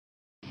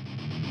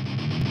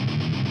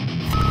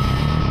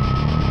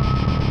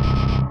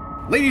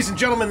Ladies and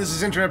gentlemen, this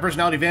is Internet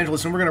Personality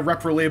Evangelist, and we're going to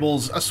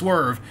Reprolabels a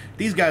Swerve.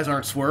 These guys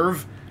aren't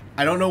Swerve.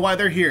 I don't know why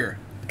they're here.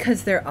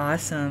 Because they're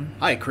awesome.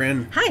 Hi,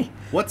 Kryn. Hi.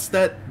 What's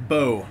that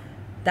bow?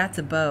 That's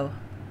a bow.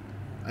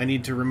 I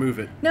need to remove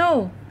it.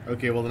 No.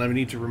 Okay, well then I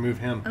need to remove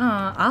him.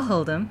 I'll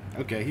hold him.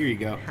 Okay, here you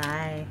go.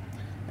 Hi.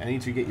 I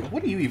need to get you...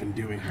 What are you even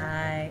doing here?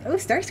 Hi. Oh,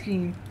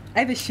 Starscream.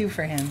 I have a shoe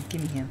for him.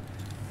 Give me him.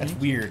 That's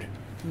weird.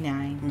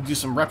 9. We'll do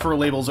some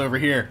Reprolabels over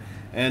here.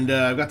 And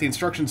I've got the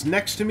instructions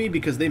next to me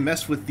because they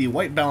messed with the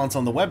white balance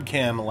on the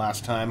webcam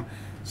last time.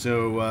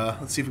 So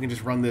let's see if we can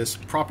just run this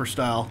proper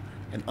style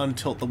and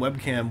untilt the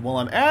webcam while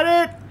I'm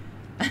at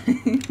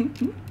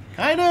it.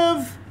 Kind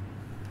of.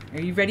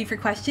 Are you ready for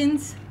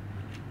questions?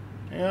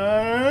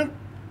 What's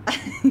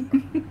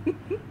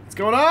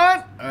going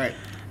on? All right.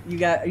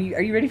 Are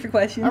you ready for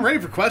questions? I'm ready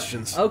for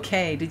questions.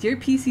 Okay. Did your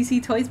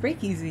PCC toys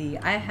break easy?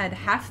 I had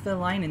half the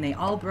line and they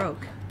all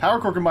broke. Power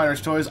Core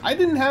Combiners toys. I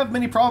didn't have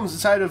many problems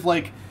aside of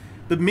like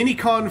the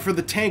mini-con for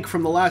the tank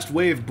from the last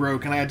wave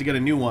broke and I had to get a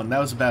new one. That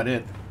was about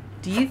it.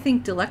 Do you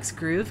think Deluxe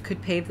Groove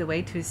could pave the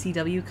way to a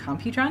CW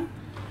Computron?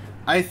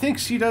 I think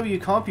CW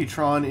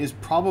Computron is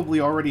probably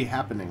already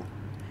happening.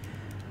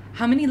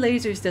 How many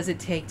lasers does it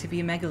take to be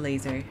a mega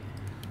laser?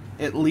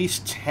 At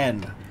least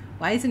 10.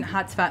 Why isn't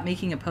Hotspot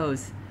making a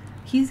pose?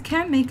 He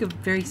can't make a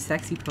very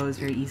sexy pose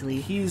very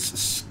easily. He's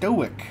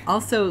stoic.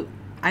 Also,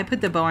 I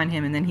put the bow on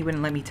him and then he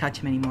wouldn't let me touch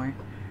him anymore.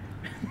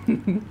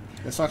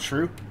 That's not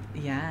true.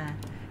 Yeah.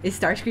 Is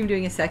Starscream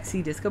doing a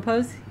sexy disco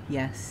pose?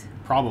 Yes.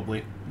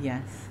 Probably.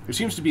 Yes. There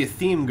seems to be a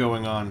theme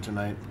going on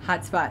tonight.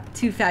 Hotspot,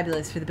 too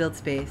fabulous for the build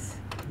space.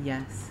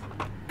 Yes.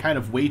 Kind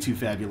of way too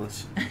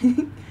fabulous.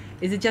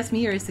 Is it just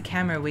me or is the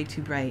camera way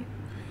too bright?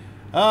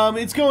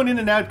 It's going in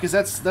and out because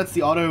that's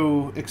the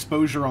auto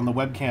exposure on the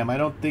webcam. I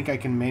don't think I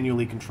can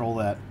manually control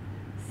that.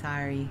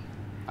 Sorry.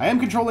 I am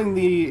controlling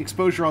the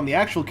exposure on the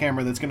actual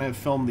camera that's going to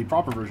film the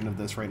proper version of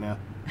this right now.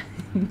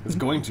 It's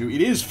going to.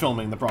 It is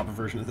filming the proper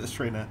version of this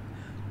right now.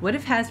 What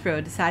if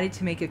Hasbro decided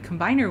to make a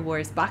Combiner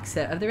Wars box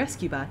set of the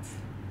Rescue Bots?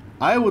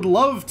 I would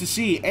love to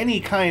see any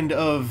kind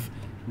of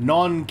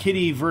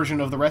non-kitty version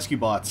of the Rescue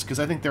Bots, because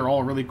I think they're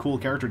all really cool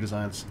character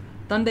designs.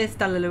 ¿Dónde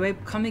está el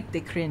webcomic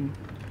de Kryn?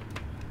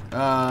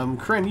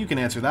 Kryn, you can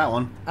answer that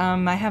one.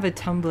 I have a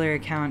Tumblr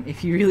account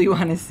if you really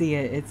want to see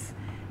it. It's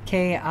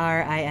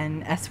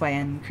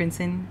KRINSYN,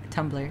 Crimson,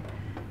 Tumblr.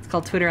 It's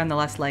called Twitter on the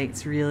Last Light.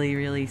 It's really,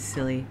 really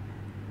silly.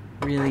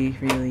 Really,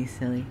 really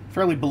silly.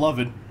 Fairly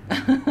beloved.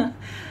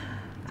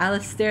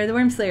 Alistair, the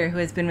Wormslayer, who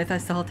has been with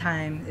us the whole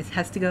time, it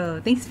has to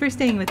go. Thanks for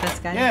staying with us,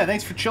 guys. Yeah,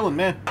 thanks for chilling,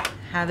 man.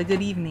 Have a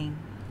good evening.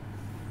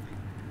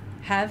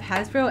 Have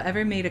Hasbro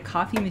ever made a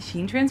coffee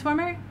machine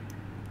transformer?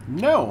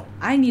 No.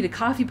 I need a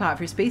coffee pot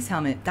for Space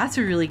Helmet. That's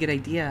a really good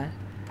idea.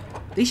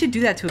 They should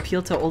do that to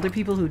appeal to older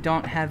people who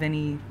don't have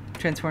any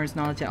Transformers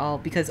knowledge at all,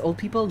 because old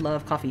people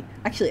love coffee.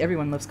 Actually,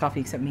 everyone loves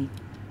coffee except me.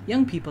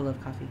 Young people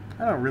love coffee.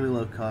 I don't really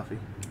love coffee.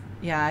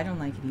 Yeah, I don't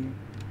like it either.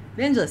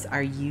 Evangelist,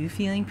 are you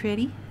feeling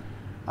pretty?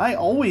 I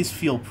always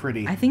feel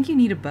pretty. I think you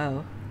need a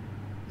bow.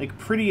 Like,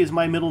 pretty is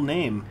my middle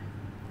name.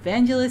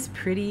 Evangelist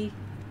Pretty.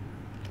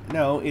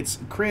 No, it's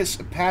Chris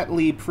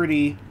Patley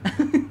Pretty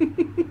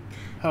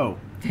Ho.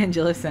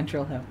 Evangelist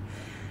Central Ho.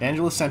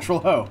 Evangelist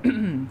Central Ho.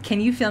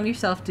 Can you film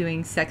yourself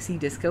doing sexy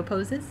disco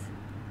poses?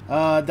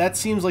 That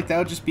seems like that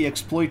would just be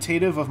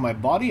exploitative of my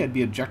body. I'd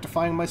be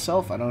objectifying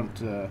myself. I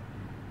don't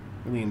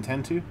really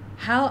intend to.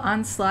 How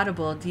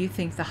onslaughtable do you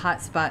think the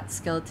Hotspot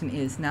skeleton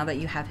is now that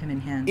you have him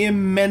in hand?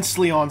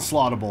 Immensely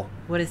onslaughtable.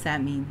 What does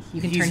that mean?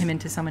 You can turn him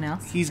into someone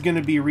else? He's going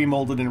to be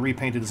remolded and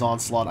repainted as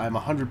Onslaught. I'm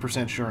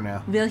 100% sure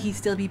now. Will he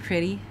still be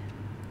pretty?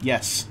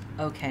 Yes.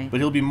 Okay. But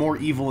he'll be more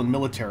evil and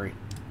military.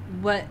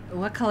 What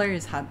color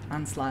is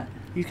Onslaught?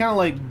 He's kind of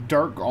like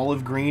dark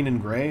olive green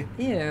and gray.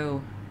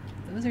 Ew.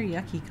 Those are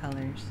yucky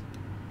colors.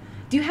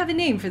 Do you have a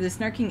name for the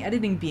snarking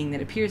editing being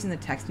that appears in the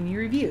text in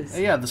your reviews?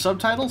 Yeah, the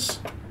subtitles?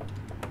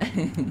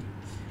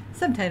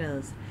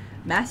 Subtitles.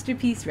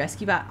 Masterpiece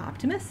Rescue Bot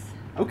Optimus?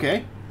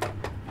 Okay.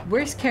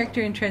 Worst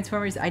character in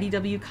Transformers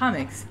IDW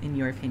comics, in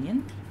your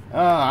opinion?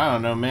 I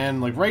don't know, man.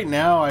 Like, right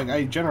now,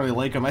 I generally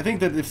like him. I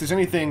think that if there's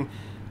anything...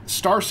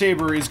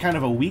 Starsaber is kind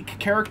of a weak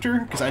character,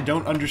 because I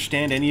don't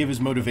understand any of his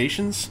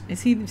motivations.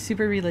 Is he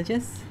super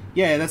religious?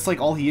 Yeah, that's like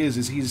all he is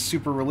he's a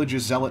super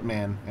religious zealot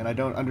man, and I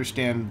don't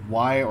understand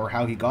why or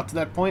how he got to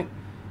that point.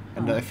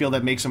 And I feel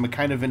that makes him a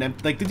kind of an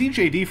empty... Like, the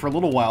DJD for a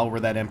little while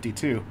were that empty,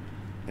 too.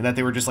 And that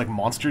they were just, like,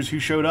 monsters who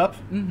showed up.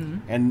 Mm-hmm.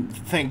 And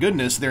thank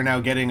goodness they're now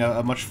getting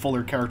a much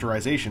fuller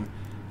characterization.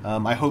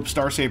 I hope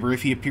Starsaber,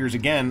 if he appears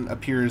again,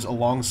 appears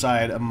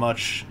alongside a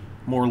much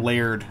more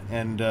layered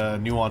and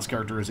nuanced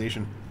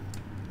characterization.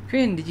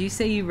 Kryn, did you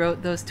say you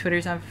wrote those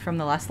Twitters from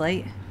the Last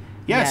Light?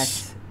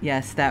 Yes.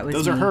 Yes, that was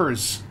Those me. are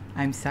hers.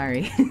 I'm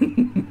sorry.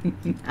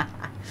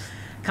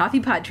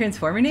 Coffee pot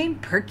transformer name?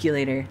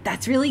 Percolator.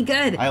 That's really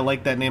good. I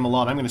like that name a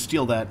lot. I'm going to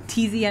steal that.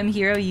 TZM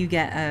Hero, you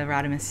get a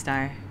Rodimus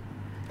star.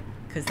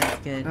 Because that's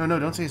good. No,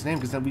 don't say his name,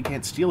 because then we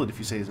can't steal it if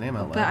you say his name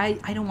out loud. But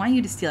I don't want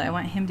you to steal it. I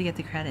want him to get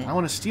the credit. I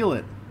want to steal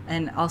it.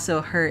 And also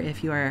her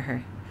if you are a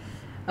her.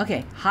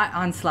 Okay, Hot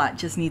Onslaught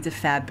just needs a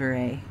fab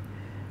beret.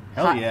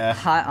 Hell yeah.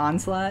 Hot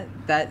onslaught.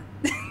 That.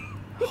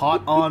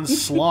 Hot on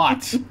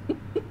slot.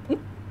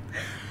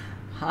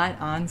 Hot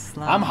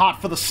onslaught. I'm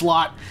hot for the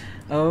slot.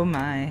 Oh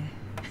my.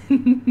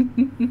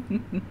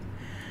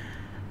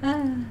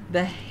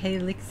 The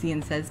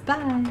Halixian says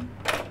bye.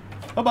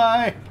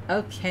 Bye-bye.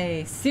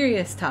 Okay,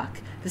 serious talk.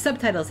 The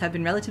subtitles have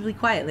been relatively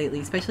quiet lately,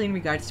 especially in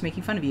regards to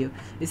making fun of you.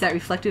 Is that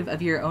reflective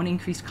of your own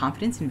increased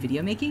confidence in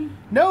video making?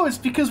 No, it's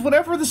because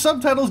whenever the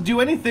subtitles do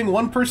anything,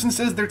 one person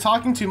says they're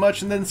talking too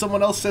much and then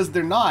someone else says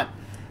they're not.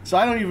 So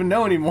I don't even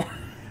know anymore.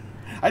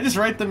 I just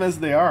write them as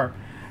they are.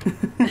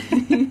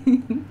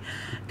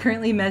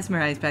 Currently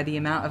mesmerized by the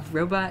amount of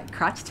robot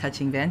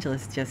crotch-touching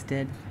Vangelis just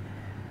did.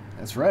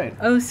 That's right.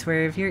 Oh,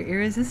 Swerve, you're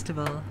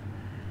irresistible.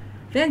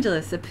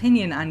 Vangelis,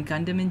 opinion on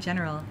Gundam in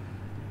general?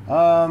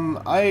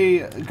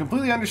 I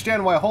completely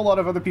understand why a whole lot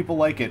of other people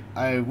like it.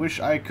 I wish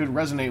I could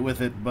resonate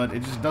with it, but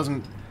it just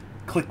doesn't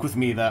click with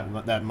me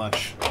that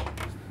much.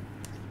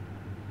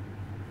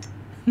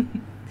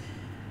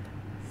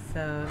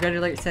 So, Red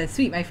Alert says,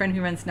 sweet, my friend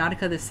who runs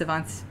Nautica the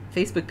Savant's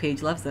Facebook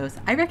page loves those.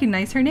 I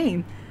recognize her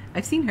name.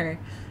 I've seen her.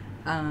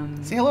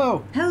 Say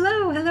hello.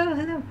 Hello, hello,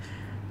 hello.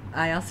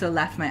 I also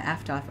laughed my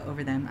aft off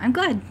over them. I'm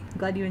glad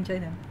you enjoy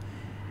them.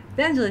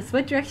 Vangelis,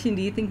 what direction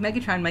do you think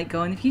Megatron might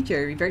go in the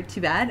future? Revert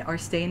to bad or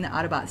stay in the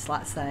Autobot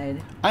slot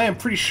side? I am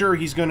pretty sure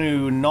he's going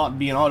to not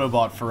be an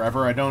Autobot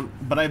forever.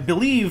 But I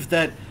believe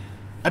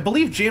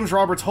James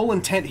Roberts' whole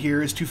intent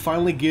here is to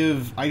finally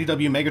give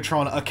IDW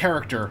Megatron a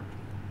character,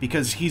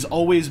 because he's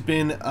always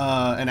been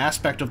an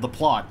aspect of the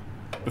plot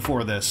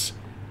before this.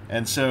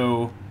 And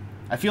so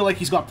I feel like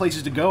he's got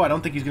places to go. I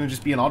don't think he's going to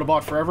just be an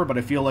Autobot forever, but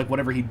I feel like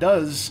whatever he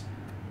does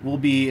will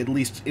be at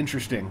least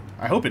interesting.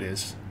 I hope it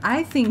is.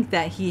 I think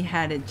that he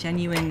had a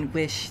genuine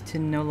wish to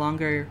no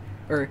longer,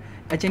 or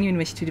a genuine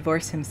wish to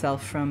divorce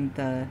himself from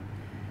the,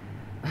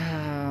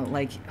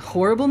 like,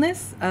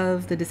 horribleness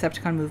of the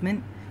Decepticon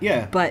movement.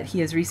 Yeah. But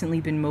he has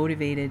recently been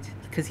motivated,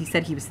 because he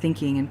said he was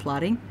thinking and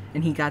plotting,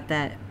 and he got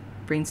that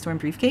brainstorm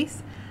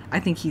briefcase. I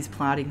think he's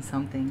plotting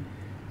something.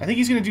 I think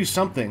he's going to do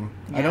something.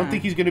 Yeah. I don't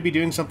think he's going to be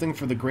doing something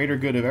for the greater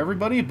good of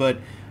everybody, but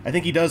I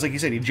think he does, like you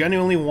said, he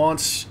genuinely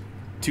wants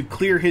to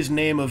clear his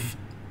name of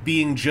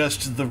being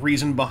just the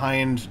reason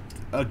behind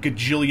a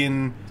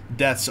gajillion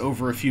deaths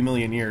over a few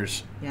million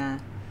years. Yeah.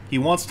 He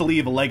wants to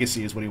leave a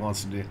legacy is what he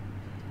wants to do.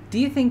 Do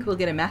you think we'll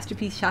get a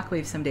Masterpiece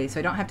Shockwave someday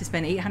so I don't have to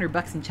spend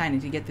 $800 in China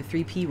to get the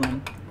 3P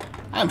one?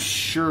 I'm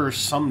sure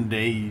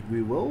someday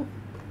we will.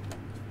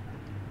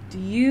 Do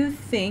you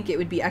think it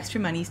would be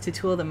extra monies to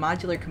tool the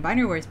modular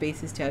Combiner Wars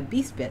bases to have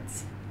beast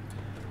bits?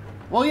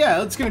 Well,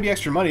 yeah, it's going to be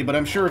extra money, but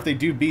I'm sure if they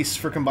do beasts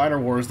for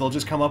Combiner Wars, they'll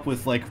just come up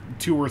with, like,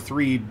 2 or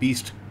 3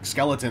 beast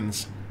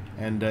skeletons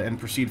and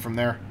proceed from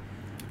there.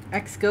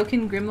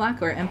 Ex-Goken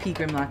Grimlock or MP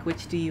Grimlock?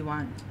 Which do you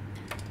want?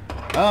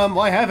 Well,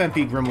 I have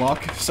MP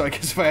Grimlock, so I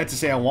guess if I had to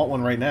say I want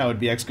one right now,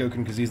 it'd be Ex-Goken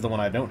because he's the one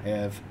I don't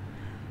have.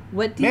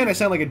 What do Man, I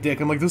sound like a dick.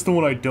 I'm like, this is the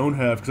one I don't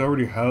have because I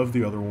already have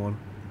the other one.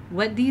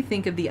 What do you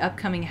think of the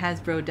upcoming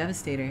Hasbro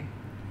Devastator?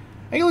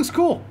 I think it looks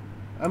cool.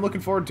 I'm looking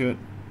forward to it.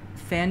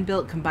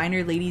 Fan-built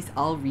Combiner Ladies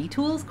all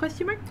retools?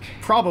 Question mark?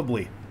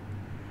 Probably.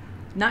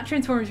 Not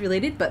Transformers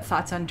related, but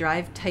thoughts on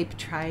Drive Type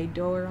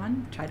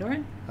Tridoran?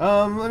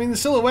 I mean, the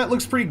silhouette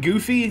looks pretty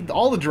goofy.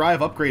 All the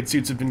Drive upgrade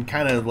suits have been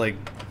kind of, like,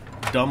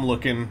 dumb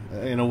looking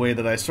in a way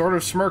that I sort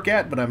of smirk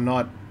at, but I'm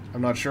not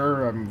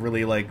sure. I'm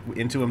really, like,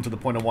 into them to the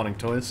point of wanting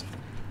toys.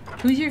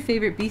 Who's your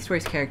favorite Beast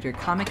Wars character,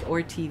 comic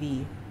or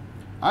TV?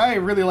 I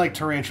really like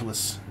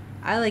Tarantulas.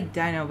 I like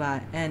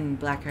Dinobot and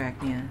Black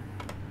Arachnia.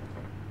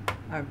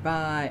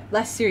 Alright,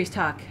 less serious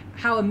talk.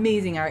 How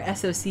amazing are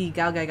SOC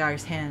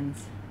Galgagar's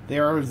hands? They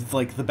are,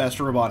 like, the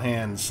best robot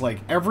hands. Like,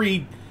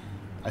 I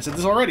said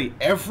this already,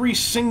 every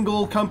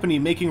single company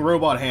making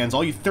robot hands,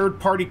 all you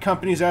third-party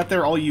companies out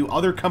there, all you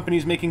other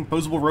companies making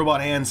posable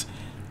robot hands,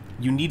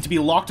 you need to be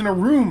locked in a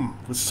room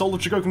with Solar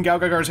Chigoku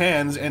Galgagar's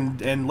hands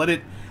and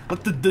let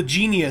the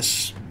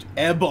genius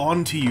ebb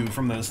onto you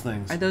from those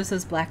things. Are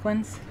those black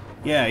ones?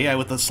 Yeah,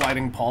 with the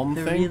sliding palm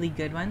The thing. really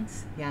good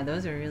ones? Yeah,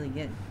 those are really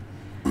good.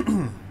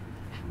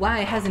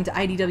 Why hasn't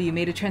IDW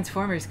made a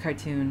Transformers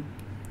cartoon?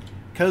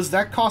 Because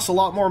that costs a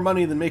lot more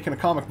money than making a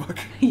comic book.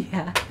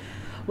 Yeah.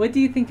 What do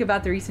you think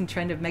about the recent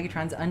trend of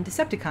Megatron's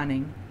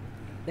undecepticoning?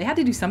 They had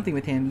to do something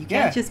with him. You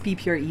can't just be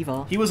pure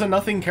evil. He was a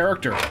nothing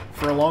character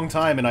for a long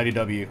time in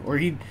IDW. Or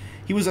he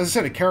was, as I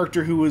said, a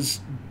character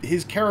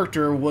his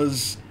character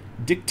was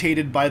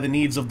dictated by the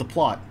needs of the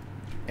plot.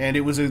 And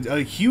it was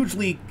a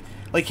hugely,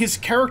 like, his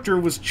character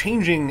was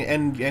changing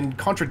and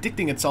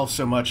contradicting itself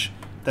so much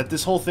that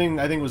this whole thing,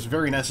 I think, was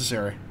very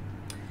necessary.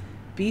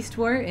 Beast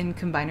War in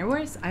Combiner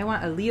Wars? I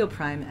want a Leo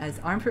Prime as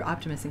Armed for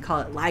Optimus and call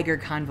it Liger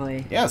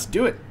Convoy. Yes,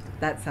 do it.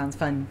 That sounds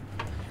fun.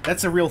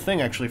 That's a real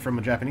thing, actually, from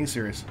a Japanese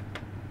series.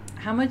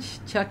 How much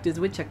chuck does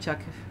Woodchuck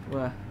chuck?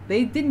 Well,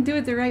 they didn't do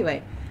it the right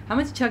way. How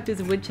much chuck does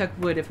a woodchuck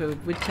wood if a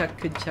woodchuck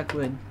could chuck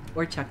wood?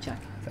 Or chuck.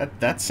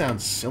 That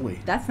sounds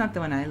silly. That's not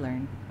the one I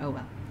learned. Oh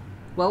well.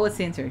 Well, what's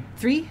the answer?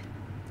 3?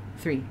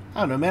 3. I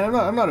don't know, man.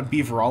 I'm not a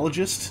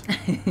beaverologist.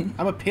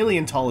 I'm a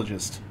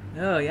paleontologist.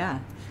 Oh, yeah.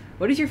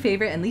 What is your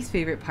favorite and least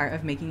favorite part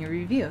of making a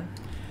review?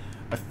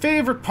 My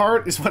favorite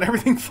part is when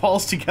everything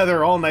falls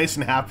together all nice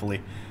and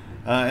happily.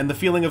 And the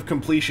feeling of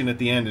completion at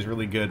the end is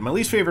really good. My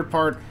least favorite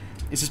part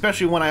is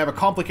especially when I have a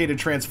complicated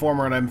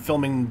transformer and I'm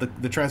filming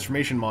the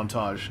transformation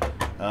montage.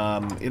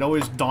 It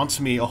always daunts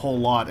me a whole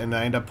lot, and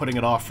I end up putting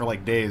it off for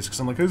like days, because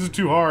I'm like, this is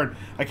too hard.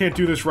 I can't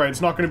do this right.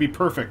 It's not going to be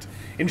perfect.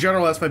 In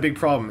general, that's my big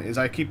problem, is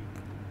I keep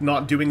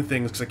not doing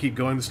things because I keep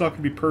going, it's not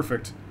going to be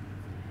perfect.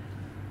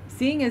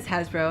 Seeing as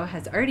Hasbro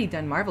has already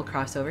done Marvel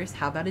crossovers,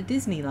 how about a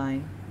Disney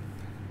line?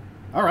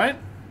 Alright.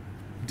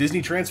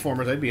 Disney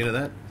Transformers, I'd be into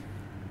that.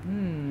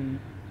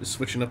 Just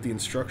switching up the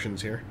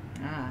instructions here.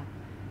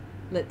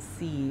 Let's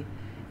see.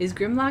 Is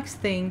Grimlock's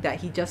thing that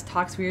he just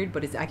talks weird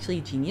but is actually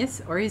a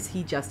genius, or is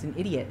he just an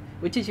idiot?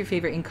 Which is your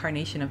favorite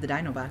incarnation of the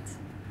Dinobots?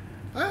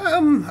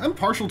 I'm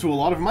partial to a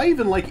lot of them. I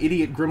even like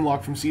Idiot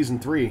Grimlock from Season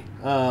 3.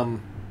 But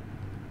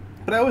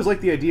I always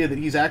like the idea that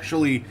he's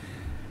actually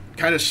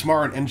kind of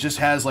smart and just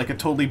has like a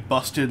totally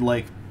busted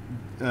like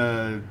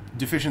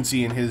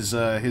deficiency in his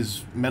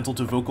mental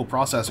to vocal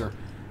processor.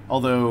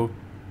 Although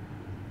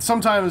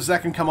sometimes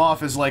that can come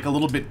off as like a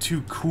little bit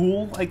too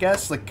cool, I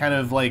guess. Like kind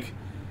of like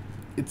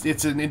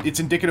it's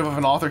indicative of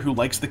an author who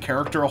likes the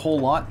character a whole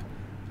lot,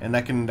 and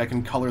that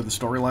can color the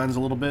storylines a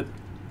little bit.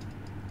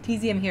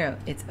 TZM Hero,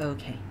 it's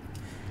okay.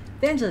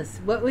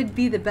 Vangelis, what would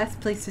be the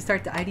best place to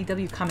start the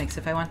IDW comics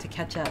if I want to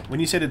catch up? When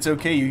you said it's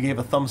okay, you gave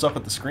a thumbs up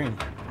at the screen.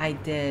 I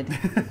did.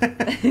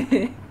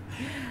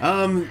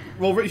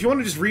 Well, if you want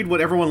to just read what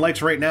everyone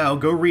likes right now,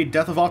 go read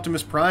Death of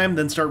Optimus Prime,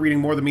 then start reading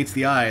More Than Meets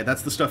the Eye.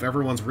 That's the stuff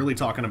everyone's really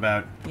talking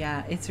about.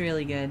 Yeah, it's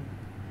really good.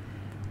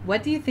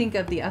 What do you think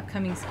of the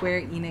upcoming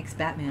Square Enix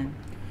Batman?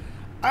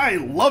 I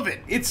love it!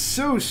 It's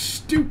so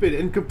stupid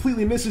and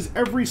completely misses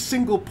every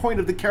single point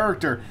of the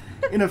character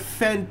in a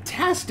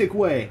fantastic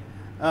way.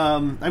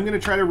 I'm going to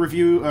try to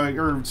review,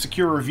 or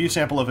secure a review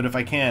sample of it if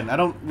I can. I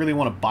don't really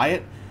want to buy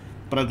it,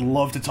 but I'd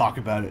love to talk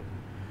about it.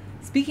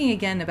 Speaking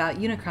again about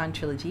Unicron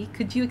Trilogy,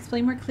 could you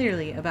explain more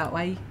clearly about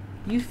why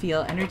you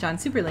feel Energon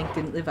Superlink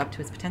didn't live up to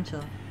its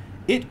potential?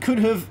 It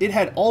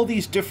had all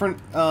these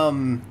different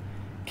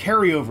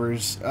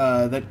carryovers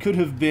that could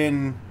have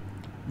been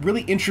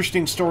really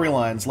interesting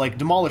storylines, like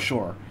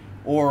Demolishor,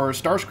 or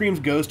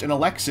Starscream's ghost and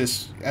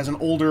Alexis as an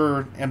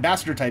older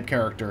ambassador-type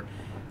character.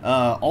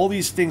 All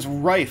these things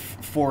rife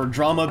for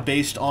drama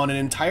based on an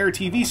entire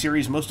TV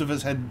series most of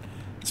us had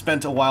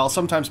spent a while,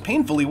 sometimes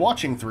painfully,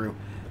 watching through.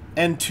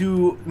 And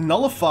to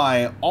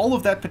nullify all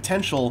of that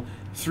potential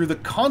through the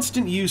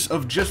constant use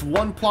of just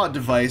one plot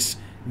device,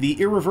 the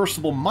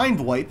irreversible mind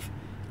wipe,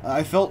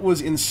 I felt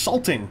was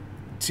insulting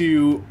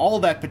to all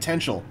that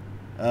potential.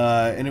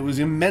 And it was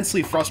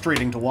immensely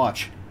frustrating to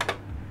watch.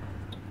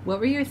 What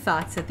were your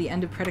thoughts at the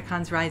end of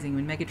Predacons Rising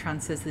when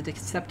Megatron says the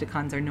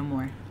Decepticons are no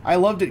more? I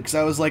loved it because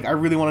I was like, I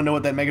really want to know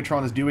what that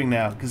Megatron is doing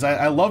now. Because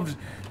I loved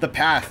the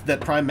path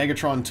that Prime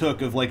Megatron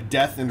took of like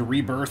death and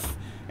rebirth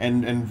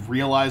and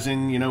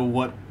realizing, you know,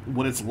 what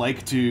it's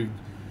like to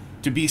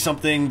be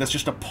something that's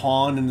just a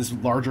pawn in this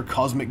larger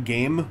cosmic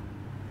game.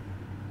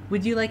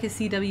 Would you like a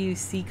CW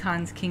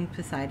Seacons King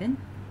Poseidon?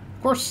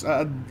 Of course,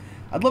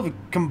 I'd love a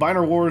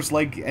Combiner Wars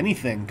like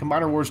anything.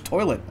 Combiner Wars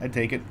toilet, I'd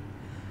take it.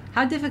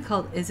 How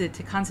difficult is it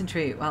to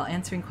concentrate while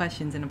answering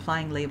questions and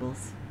applying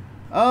labels?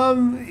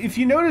 If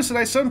you notice that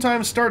I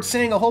sometimes start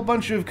saying a whole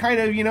bunch of kind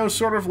of, you know,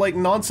 sort of like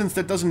nonsense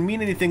that doesn't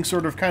mean anything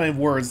sort of kind of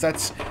words,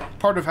 that's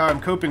part of how I'm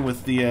coping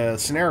with the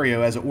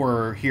scenario, as it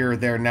were, here,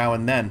 there, now,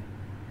 and then.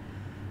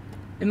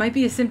 It might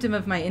be a symptom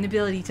of my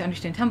inability to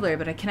understand Tumblr,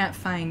 but I cannot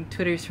find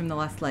Twitters from the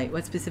Lost Light.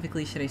 What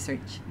specifically should I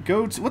search?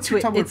 Go to, what's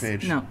your Tumblr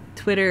page? No,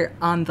 Twitter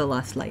on the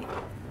Lost Light.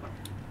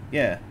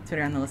 Yeah.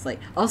 Twitter on the Lost Light.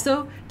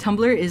 Also,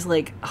 Tumblr is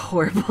like a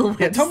horrible website.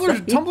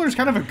 Yeah, Tumblr is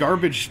kind of a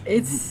garbage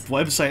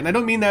website, and I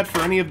don't mean that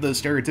for any of the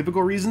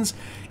stereotypical reasons.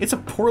 It's a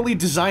poorly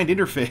designed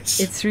interface.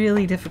 It's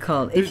really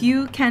difficult. If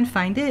you can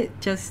find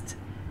it, just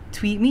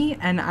tweet me,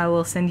 and I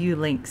will send you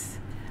links.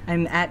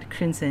 I'm at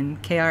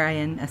Krinsyn,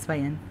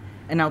 Krinsyn,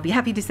 and I'll be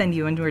happy to send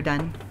you when we're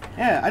done.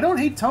 Yeah, I don't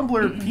hate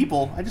Tumblr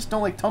people. I just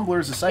don't like Tumblr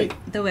as a site.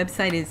 The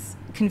website is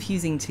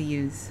confusing to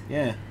use.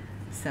 Yeah.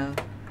 So,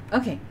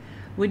 okay.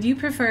 Would you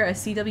prefer a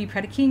CW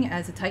Predaking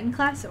as a Titan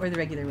class or the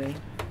regular way?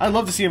 I'd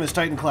love to see him as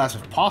Titan class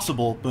if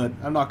possible, but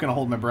I'm not going to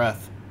hold my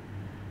breath.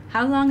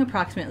 How long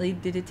approximately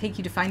did it take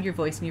you to find your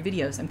voice in your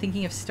videos? I'm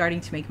thinking of starting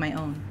to make my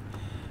own.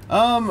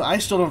 I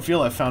still don't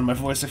feel I've found my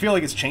voice. I feel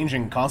like it's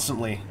changing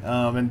constantly.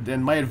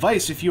 And my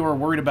advice, if you are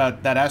worried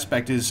about that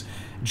aspect, is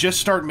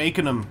just start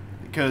making them,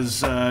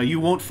 because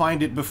you won't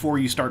find it before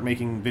you start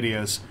making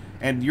videos.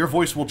 And your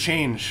voice will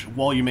change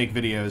while you make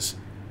videos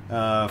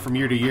from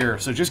year to year.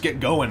 So just get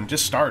going.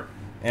 Just start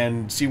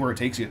and see where it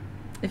takes you.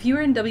 If you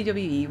were in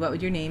WWE, what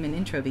would your name and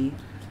intro be?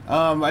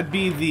 I'd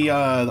be the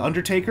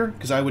Undertaker,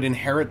 because I would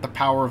inherit the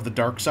power of the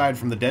dark side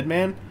from the dead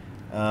man.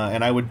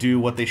 And I would do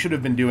what they should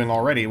have been doing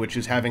already, which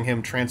is having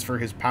him transfer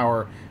his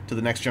power to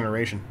the next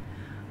generation.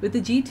 With the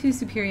G2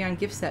 Superion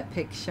gift set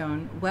pic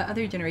shown, what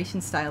other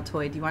generation style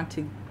toy do you want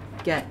to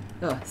get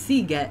a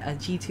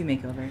G2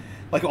 makeover?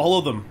 Like all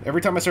of them.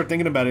 Every time I start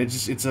thinking about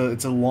it, it's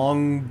a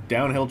long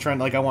downhill trend.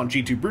 Like I want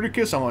G2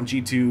 Bruticus, I want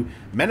G2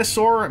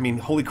 Menasor. I mean,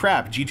 holy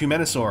crap, G2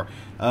 Menasor.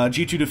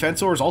 G2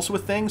 Defensor is also a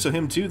thing, so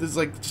him too. This is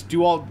like just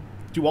do all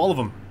of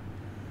them.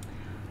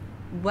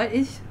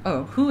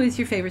 Who is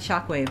your favorite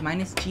Shockwave?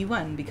 Mine is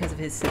G1 because of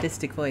his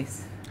sadistic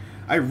voice.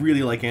 I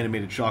really like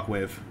animated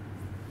Shockwave.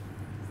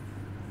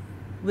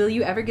 Will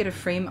you ever get a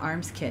frame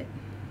arms kit?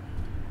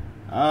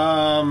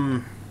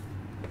 I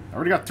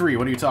already got 3.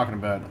 What are you talking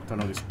about? Don't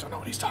know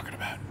what he's talking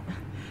about.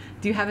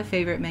 Do you have a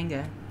favorite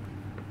manga?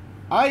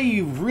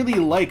 I really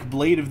like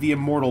Blade of the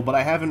Immortal, but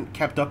I haven't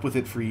kept up with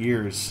it for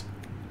years.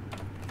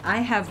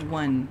 I have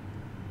one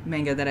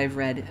manga that I've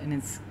read, and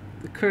it's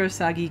the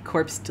Kurosagi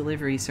Corpse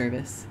Delivery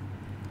Service.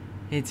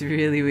 It's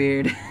really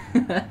weird.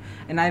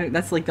 And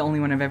that's like the only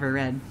one I've ever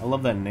read. I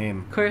love that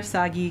name.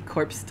 Kurosagi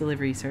Corpse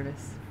Delivery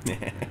Service.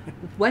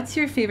 What's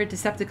your favorite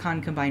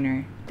Decepticon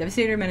combiner?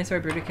 Devastator,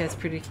 Menasor, Bruticus,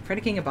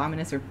 Predaking,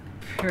 Abominus, or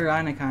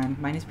Piranacon?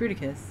 Mine is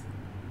Bruticus.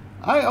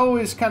 I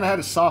always kind of had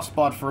a soft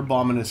spot for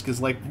Abominus,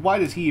 because, like, why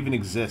does he even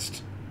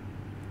exist?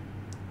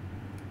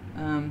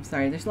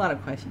 Sorry, there's a lot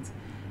of questions.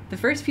 The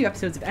first few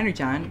episodes of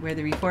Energon, where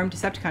the reformed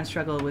Decepticons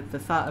struggle with the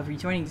thought of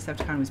rejoining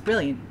Decepticon, was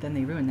brilliant. Then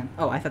they ruined them.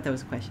 Oh, I thought that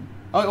was a question.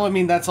 Oh, I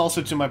mean, that's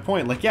also to my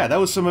point. Like, yeah, that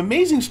was some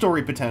amazing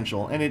story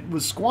potential, and it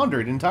was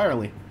squandered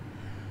entirely.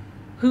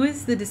 Who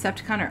is the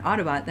Decepticon or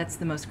Autobot that's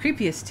the most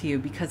creepiest to you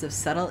because of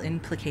subtle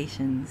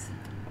implications?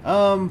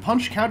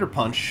 Punch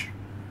Counterpunch.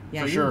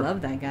 Yeah, for you sure.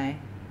 love that guy.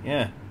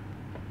 Yeah.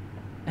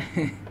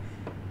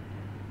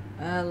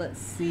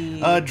 Let's see.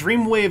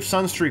 Dreamwave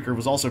Sunstreaker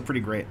was also pretty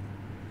great.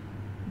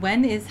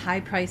 When is High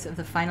Price of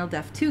the Final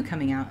Death 2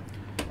 coming out?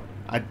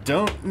 I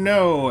don't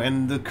know,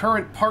 and the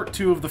current part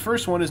 2 of the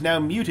first one is now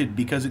muted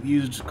because it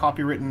used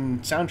copywritten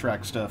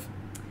soundtrack stuff.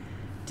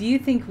 Do you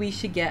think we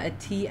should get a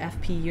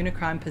TFP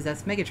Unicron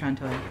possessed Megatron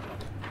toy?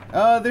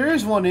 There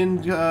is one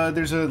in,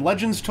 there's a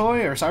Legends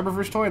toy, or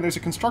Cyberverse toy, and there's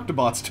a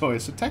Constructabots toy,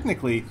 so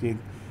technically,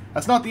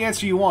 that's not the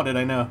answer you wanted,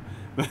 I know.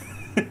 But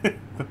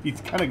you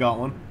kind of got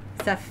one.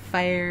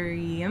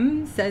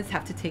 Sapphirium says,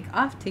 have to take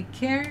off, take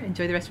care,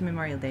 enjoy the rest of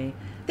Memorial Day.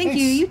 Thank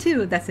Thanks. you, you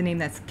too. That's the name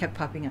that's kept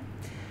popping up.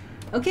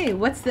 Okay,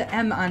 what's the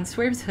M on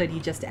Swerve's hood you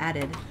just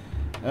added?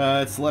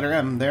 It's the letter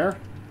M there.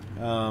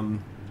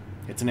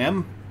 It's an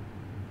M.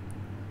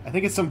 I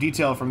think it's some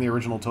detail from the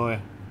original toy.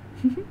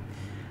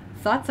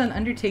 Thoughts on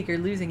Undertaker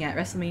losing at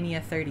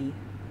WrestleMania 30?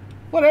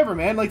 Whatever,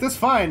 man. Like, that's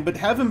fine, but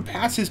have him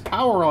pass his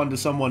power on to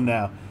someone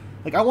now.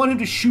 Like, I want him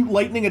to shoot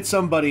lightning at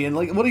somebody, and,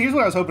 like, here's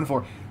what I was hoping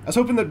for. I was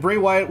hoping that Bray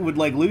Wyatt would,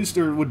 like, lose,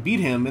 or would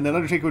beat him, and then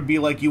Undertaker would be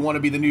like, you want to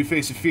be the new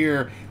face of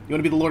fear, you want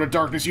to be the Lord of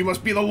Darkness, you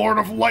must be the Lord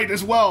of Light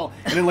as well!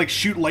 And then, like,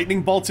 shoot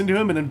lightning bolts into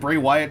him, and then Bray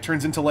Wyatt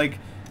turns into, like,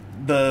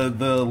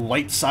 the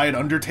light side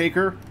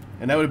Undertaker,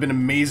 and that would have been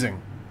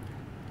amazing.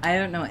 I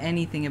don't know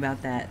anything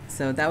about that,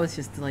 so that was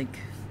just, like...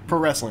 Pro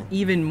wrestling.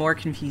 Even more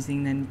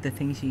confusing than the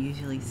things you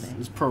usually say.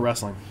 It's pro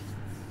wrestling.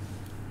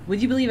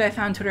 Would you believe I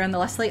found Twitter on the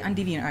Less Light on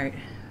DeviantArt?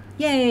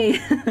 Yay!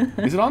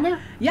 Is it on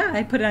there? Yeah,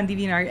 I put it on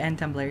DeviantArt and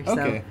Tumblr, so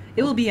okay.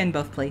 It will be in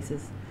both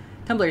places.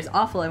 Tumblr is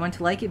awful. I want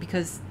to like it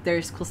because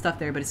there's cool stuff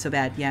there, but it's so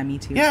bad. Yeah, me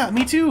too. Yeah,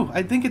 me too.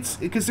 I think it's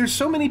because there's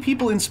so many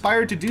people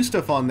inspired to do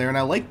stuff on there, and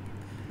I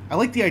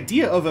like the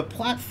idea of a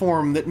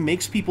platform that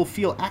makes people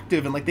feel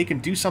active and like they can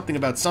do something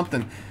about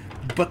something,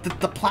 but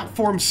the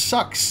platform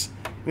sucks.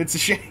 It's a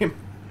shame.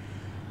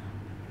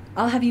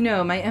 I'll have you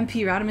know, my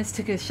MP Rodimus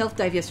took a shelf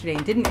dive yesterday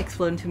and didn't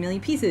explode into a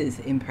million pieces.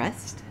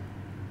 Impressed?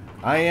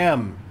 I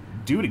am.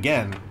 Do it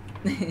again.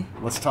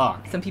 Let's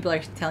talk. Some people are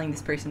telling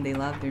this person they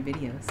love their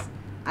videos.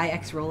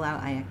 IX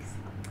rollout IX.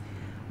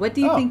 What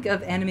do you think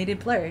of animated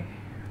Blur?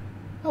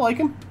 I like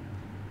him.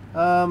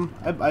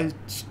 I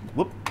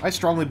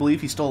strongly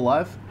believe he's still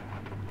alive.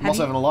 I'm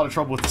also having a lot of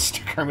trouble with the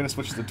sticker. I'm going to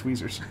switch to the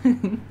tweezers.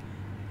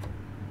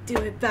 Do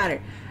it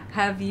better.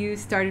 Have you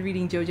started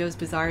reading JoJo's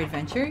Bizarre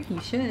Adventure? You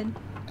should.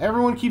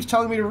 Everyone keeps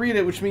telling me to read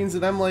it, which means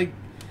that I'm, like,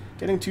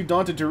 getting too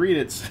daunted to read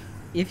it.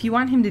 If you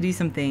want him to do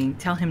something,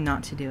 tell him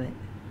not to do it.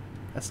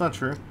 That's not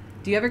true.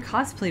 Do you ever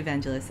cosplay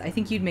Vangelis? I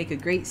think you'd make a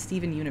great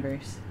Steven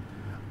Universe.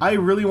 I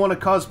really want to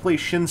cosplay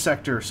Shin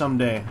Sector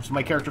someday. It's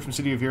my character from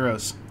City of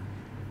Heroes.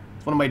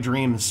 It's one of my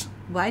dreams.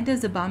 Why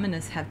does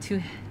Abominus have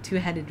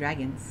two-headed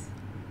dragons?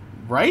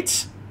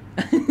 Right?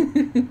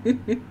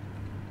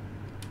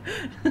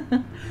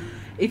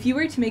 If you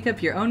were to make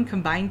up your own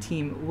combined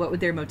team, what would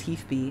their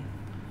motif be?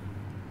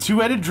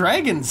 Two-headed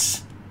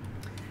dragons.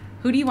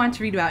 Who do you want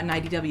to read about in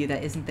IDW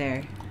that isn't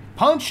there?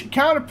 Punch,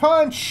 counter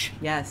punch.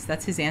 Yes,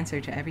 that's his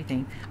answer to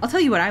everything. I'll tell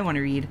you what I want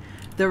to read.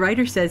 The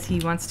writer says he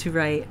wants to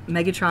write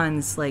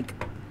Megatron's, like,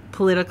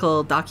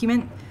 political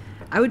document.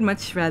 I would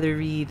much rather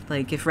read,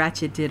 like, if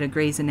Ratchet did a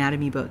Grey's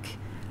Anatomy book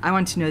I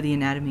want to know the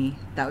anatomy.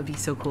 That would be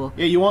so cool.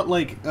 Yeah, you want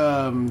like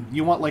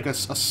a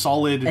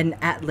solid... An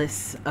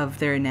atlas of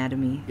their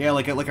anatomy. Yeah,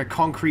 like a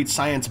concrete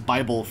science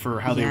Bible for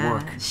how they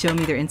work. Show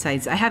me their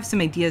insides. I have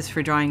some ideas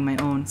for drawing my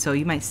own, so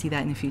you might see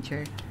that in the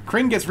future.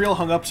 Crane gets real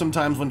hung up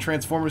sometimes when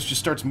Transformers just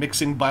starts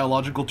mixing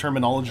biological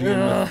terminology in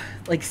with...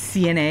 Like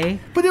CNA.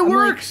 But it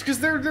works, because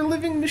they're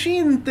living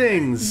machine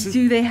things.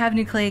 Do they have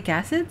nucleic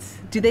acids?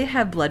 Do they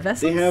have blood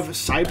vessels? They have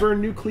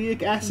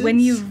cybernucleic acids. When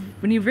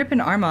you rip an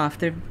arm off,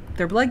 their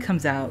blood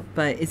comes out,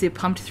 but is it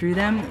pumped through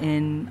them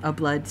in a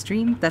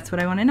bloodstream? That's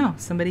what I want to know.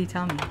 Somebody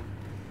tell me.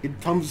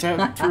 It pumps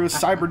out through a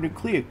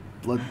cybernucleic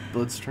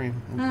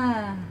bloodstream.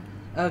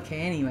 Okay,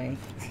 anyway.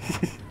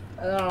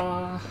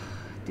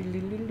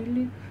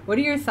 What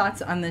are your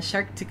thoughts on the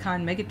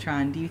Sharkticon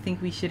Megatron? Do you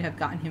think we should have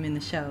gotten him in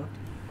the show?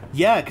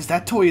 Yeah, because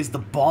that toy is the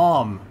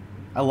bomb.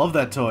 I love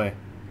that toy.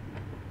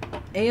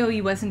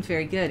 AOE wasn't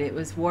very good. It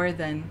was worse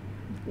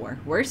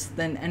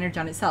than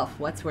Energon itself.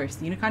 What's worse,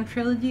 the Unicron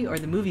trilogy or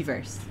the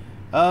movieverse?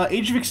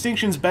 Age of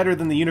Extinction's better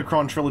than the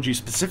Unicron trilogy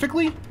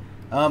specifically.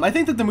 I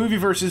think that the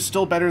movieverse is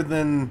still better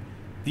than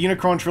the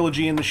Unicron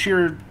trilogy in the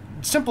sheer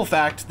simple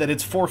fact that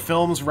it's 4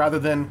 films rather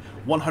than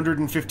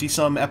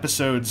 150-some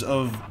episodes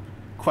of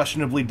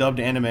questionably dubbed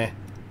anime.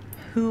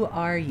 Who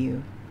are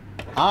you?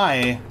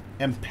 I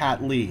am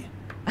Pat Lee.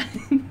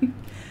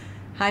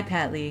 Hi,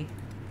 Pat Lee.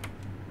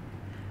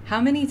 How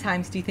many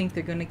times do you think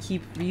they're going to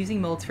keep reusing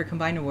molds for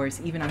Combiner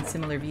Wars, even on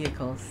similar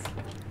vehicles?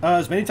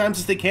 As many times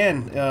as they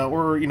can,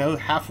 or, you know,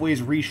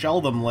 halfways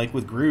reshell them, like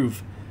with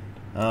Groove.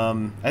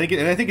 I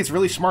think it's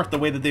really smart the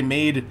way that they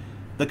made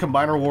the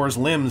Combiner Wars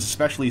limbs,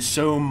 especially,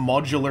 so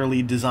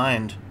modularly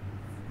designed.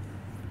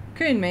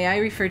 Corinne, may I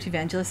refer to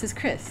Vangelis as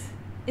Chris?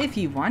 If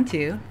you want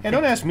to. Yeah,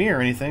 don't ask me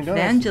or anything.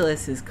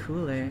 Vangelis is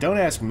cooler. Don't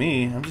ask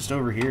me. I'm just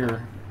over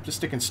here, just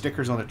sticking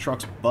stickers on a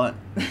truck's butt.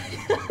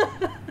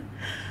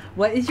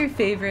 What is your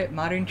favorite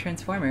modern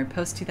Transformer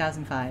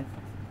post-2005?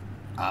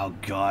 Oh,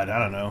 God, I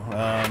don't know.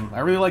 I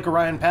really like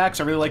Orion Pax.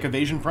 I really like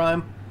Evasion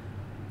Prime.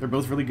 They're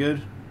both really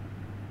good.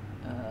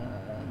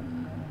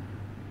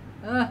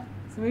 So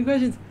many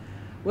questions.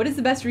 What is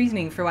the best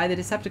reasoning for why the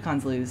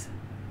Decepticons lose?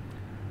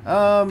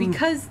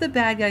 Because the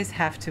bad guys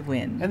have to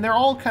win. And they're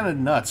all kind of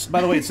nuts.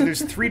 By the way, so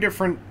there's 3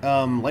 different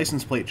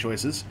license plate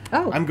choices.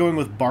 Oh. I'm going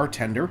with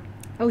Bartender.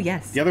 Oh,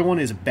 yes. The other one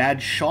is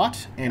Bad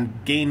Shot and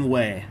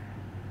Gainway.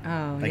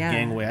 Oh, like yeah.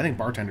 Gangway. I think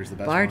Bartender's the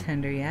best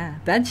Bartender, one. yeah.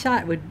 Bad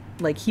Shot would,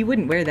 like, he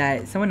wouldn't wear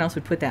that. Someone else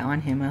would put that on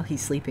him while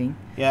he's sleeping.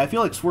 Yeah, I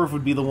feel like Swerve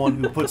would be the one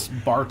who puts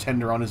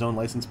Bartender on his own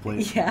license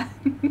plate. Yeah.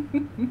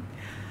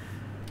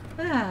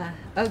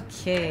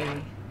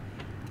 Okay.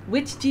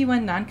 Which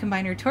G1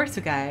 non-combiner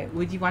torso guy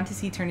would you want to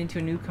see turn into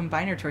a new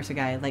combiner torso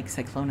guy like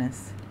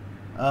Cyclonus?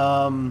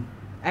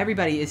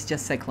 Everybody is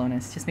just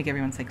Cyclonus. Just make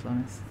everyone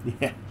Cyclonus.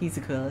 Yeah. He's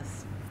the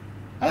coolest.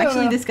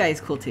 Actually, this guy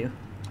is cool too.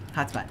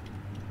 Hotspot.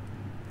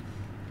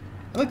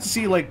 I'd like to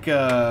see, like,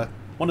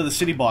 one of the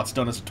city bots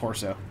done as a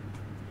torso.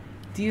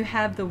 Do you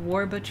have the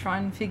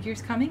Warbatron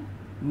figures coming?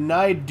 No,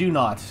 I do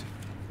not.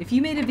 If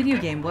you made a video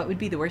game, what would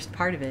be the worst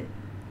part of it?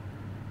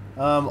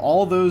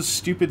 All those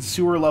stupid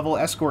sewer-level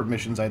escort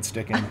missions I'd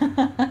stick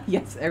in.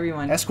 Yes,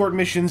 everyone. Escort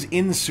missions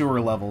in sewer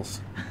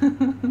levels.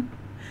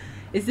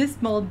 Is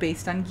this mold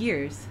based on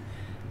Gears?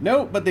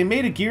 No, but they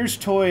made a Gears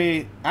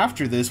toy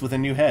after this with a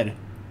new head.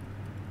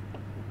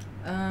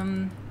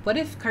 What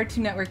if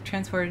Cartoon Network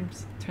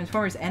Transformers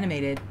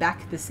Animated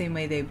back the same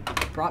way they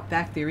brought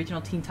back the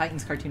original Teen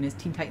Titans cartoon as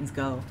Teen Titans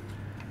Go?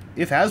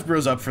 If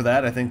Hasbro's up for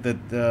that, I think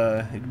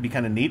that it'd be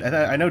kind of neat.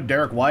 I know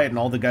Derek Wyatt and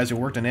all the guys who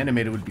worked on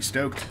Animated would be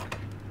stoked.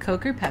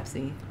 Coke or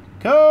Pepsi?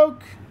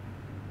 Coke!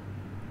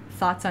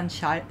 Thoughts on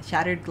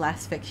Shattered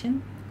Glass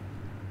Fiction?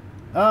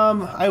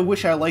 I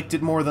wish I liked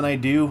it more than I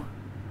do.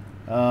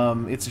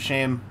 It's a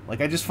shame.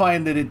 Like, I just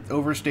find that it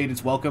overstayed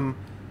its welcome,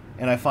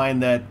 and I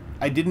find that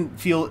I didn't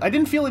feel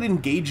it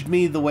engaged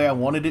me the way I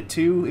wanted it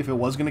to if it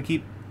was going to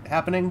keep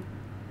happening.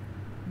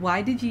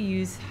 Why did you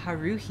use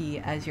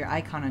Haruhi as your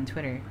icon on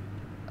Twitter?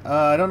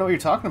 I don't know what you're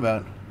talking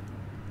about.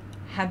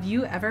 Have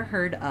you ever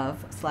heard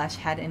of /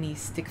 had any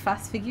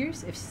Stickfast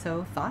figures? If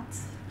so,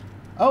 thoughts?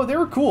 Oh, they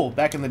were cool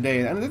back in the day,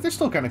 and they're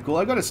still kind of cool.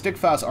 I got a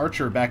Stickfast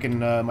Archer back in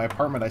my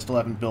apartment I still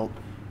haven't built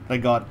that I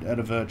got out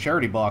of a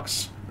charity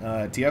box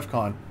at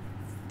TFCon.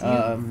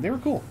 They were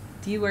cool.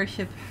 Do you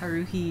worship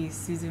Haruhi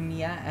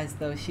Suzumiya as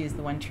though she is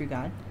the one true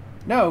god?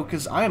 No,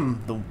 because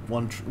I'm the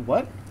one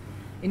what?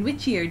 In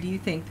which year do you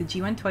think the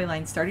G1 toy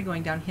line started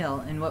going downhill,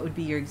 and what would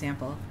be your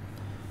example?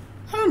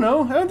 I don't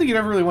know. I don't think it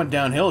ever really went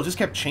downhill. It just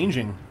kept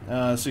changing.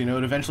 So, you know,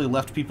 it eventually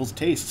left people's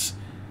tastes.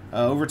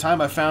 Over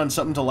time, I found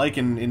something to like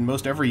in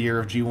most every year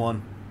of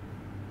G1.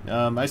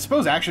 I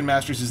suppose Action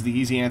Masters is the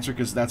easy answer,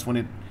 because that's when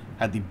it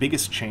had the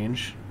biggest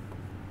change.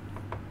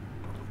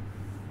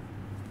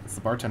 It's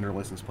the Bartender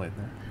license plate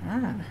there.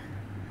 Ah,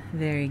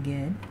 very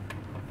good.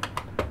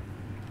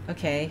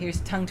 Okay,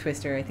 here's Tongue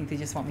Twister. I think they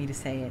just want me to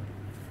say it.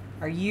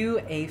 Are you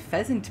a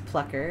pheasant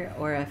plucker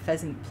or a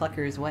pheasant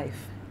plucker's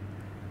wife?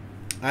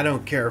 I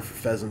don't care for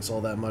pheasants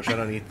all that much. I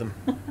don't eat them.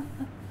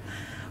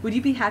 Would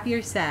you be happy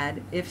or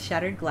sad if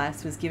Shattered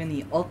Glass was given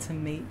the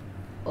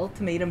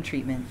ultimatum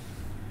treatment?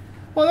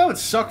 Well, that would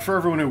suck for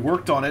everyone who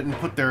worked on it and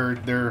put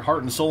their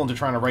heart and soul into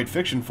trying to write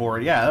fiction for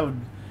it. Yeah,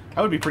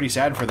 that would be pretty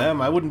sad for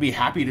them. I wouldn't be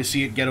happy to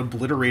see it get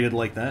obliterated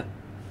like that.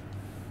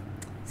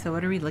 So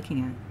what are we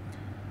looking at?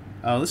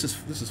 Oh, this is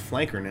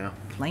Flanker now.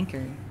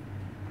 Flanker.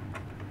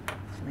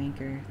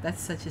 Flanker.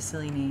 That's such a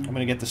silly name. I'm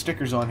going to get the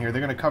stickers on here.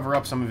 They're going to cover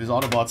up some of his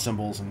Autobot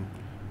symbols, and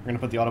we're going to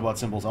put the Autobot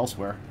symbols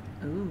elsewhere.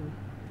 Ooh.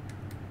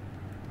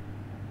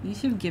 You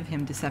should give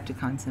him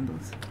Decepticon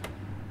symbols.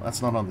 Well,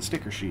 that's not on the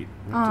sticker sheet.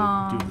 We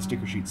have to do what the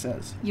sticker sheet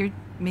says. You're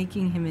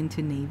making him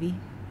into Navy?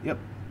 Yep.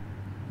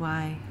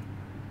 Why?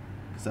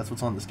 Because that's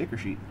what's on the sticker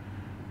sheet.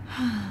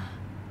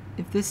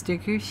 If the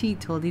sticker sheet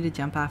told you to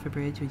jump off a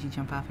bridge, would you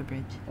jump off a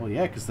bridge? Well,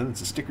 yeah, because then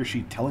it's a sticker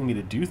sheet telling me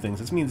to do things.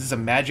 This means it's a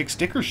magic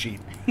sticker sheet.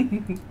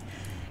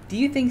 Do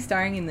you think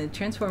starring in the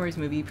Transformers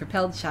movie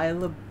propelled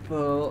Shia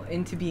LaBeouf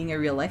into being a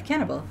real-life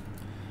cannibal?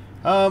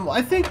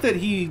 I think that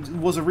he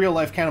was a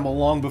real-life cannibal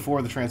long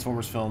before the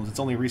Transformers films. It's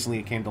only recently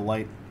it came to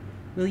light.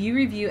 Will you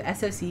review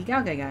SOC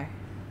Gaugagar?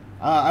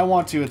 I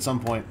want to at some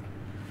point.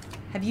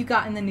 Have you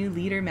gotten the new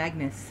leader,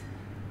 Magnus?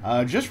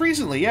 Just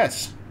recently,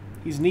 yes.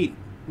 He's neat.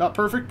 Not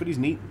perfect, but he's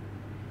neat.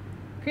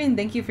 Kryn,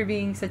 thank you for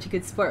being such a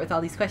good sport with all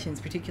these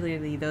questions,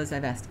 particularly those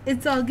I've asked.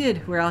 It's all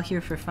good. We're all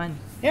here for fun.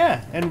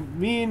 Yeah, and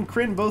me and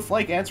Kryn both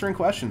like answering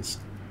questions.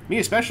 Me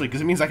especially, because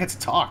it means I get to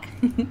talk.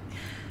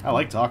 I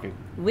like talking.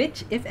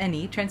 Which, if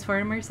any,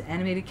 Transformers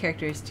animated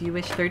characters do you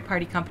wish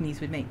third-party companies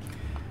would make?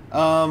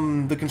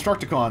 The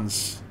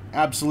Constructicons.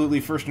 Absolutely,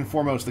 first and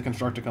foremost, the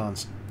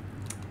Constructicons.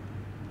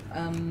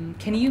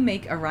 Can you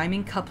make a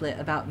rhyming couplet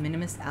about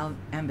Minimus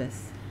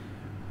Ambus?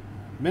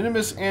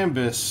 Minimus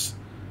Ambus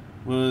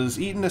was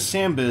eating a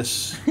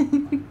sambus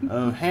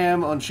of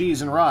ham on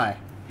cheese and rye.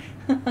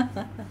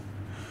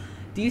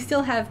 Do you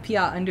still have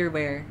Pia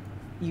underwear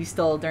you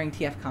stole during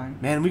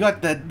TFCon? Man, we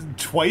got that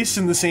twice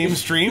in the same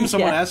stream.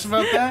 Someone asked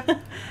about that.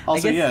 I'll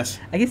say yes.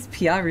 I guess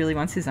Pia really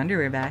wants his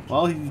underwear back.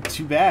 Well,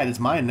 too bad. It's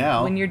mine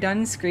now. When you're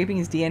done scraping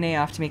his DNA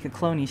off to make a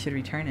clone, you should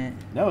return it.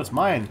 No, it's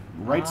mine.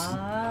 Rights.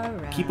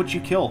 Keep what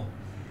you kill.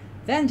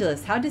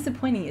 Vangelis, how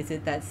disappointing is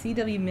it that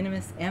CW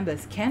Minimus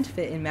Ambus can't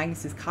fit in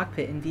Magnus's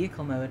cockpit in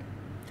vehicle mode?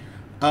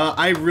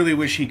 I really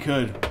wish he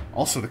could.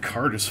 Also, the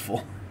card is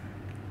full.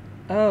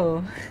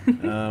 Oh.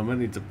 I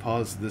need to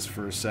pause this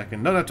for a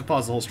second. No, not to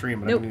pause the whole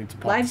stream, but nope. I need to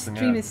pause Live this thing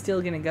stream out. is still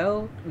going to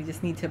go. We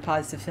just need to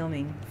pause the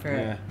filming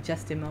for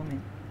just a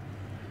moment.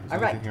 All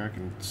right. Here I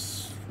can...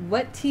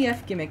 What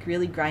TF gimmick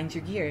really grinds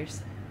your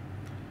gears?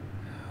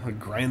 What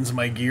grinds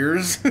my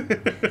gears?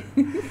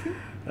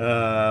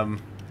 I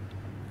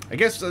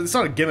guess it's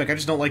not a gimmick. I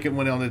just don't like it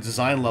when on the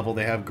design level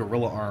they have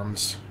gorilla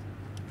arms.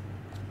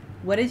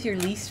 What is your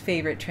least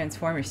favorite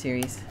Transformer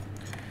series?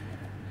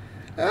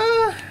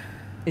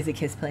 Is it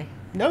Kiss Play?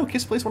 No,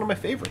 Kiss Play's one of my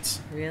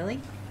favorites.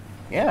 Really?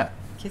 Yeah.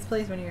 Kiss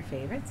Play is one of your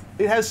favorites?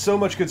 It has so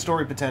much good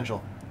story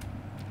potential.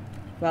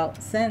 Well,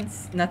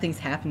 since nothing's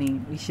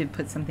happening, we should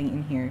put something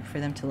in here for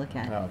them to look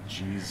at. Oh,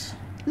 jeez.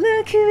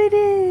 Look who it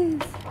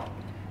is!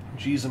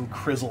 Jeez and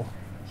Crizzle.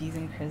 Jeez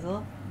and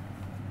Crizzle?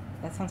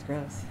 That sounds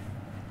gross.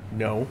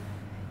 No.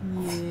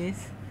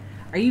 Yes.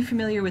 Are you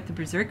familiar with the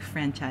Berserk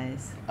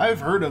franchise?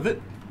 I've heard of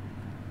it.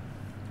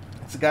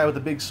 It's a guy with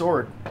a big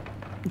sword.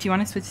 Do you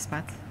want to switch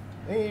spots?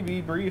 Maybe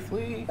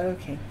briefly.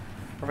 Okay.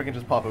 Or if I can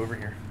just pop over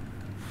here.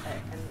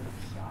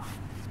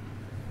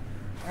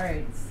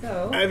 Alright,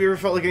 so... Have you ever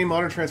felt like any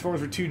modern Transformers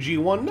were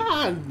 2G1?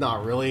 Nah,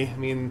 not really. I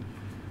mean...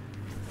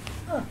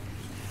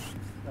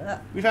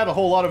 We've had a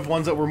whole lot of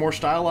ones that were more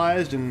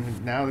stylized,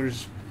 and now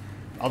there's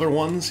other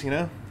ones, you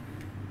know?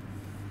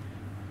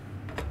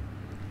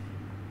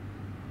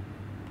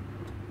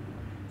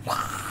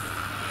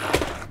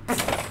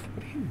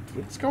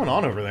 What's going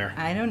on over there?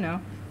 I don't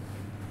know.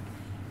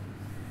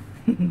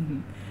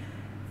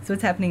 So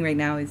what's happening right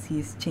now is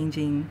he's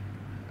changing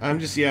I'm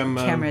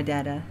camera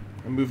data.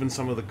 I'm moving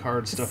some of the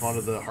card stuff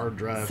onto the hard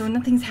drive. So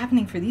nothing's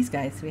happening for these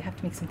guys, so we have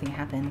to make something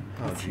happen.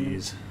 Oh,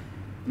 jeez.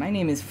 My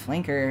name is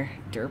Flanker,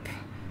 derp.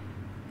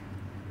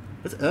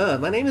 What's up?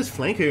 My name is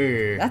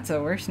Flanker. That's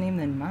a worse name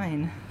than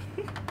mine.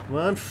 Come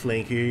on,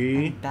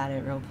 Flanker. I'm bad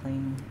at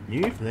role-playing.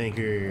 You're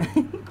Flanker.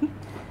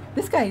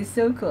 This guy is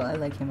so cool. I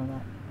like him a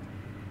lot.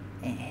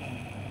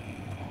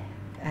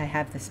 I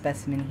have the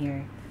specimen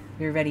here.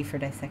 We're ready for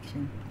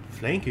dissection.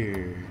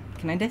 Flanker.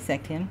 Can I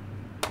dissect him?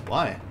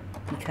 Why?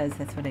 Because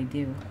that's what I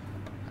do.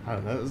 I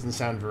don't know. That doesn't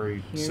sound very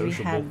Here sociable.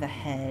 we have the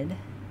head.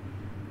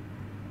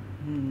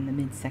 The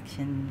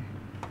midsection.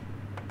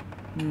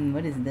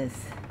 What is this?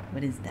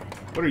 What is that?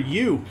 What are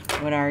you?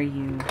 What are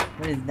you?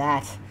 What is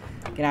that?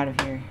 Get out of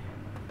here.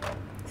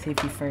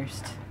 Safety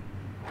first.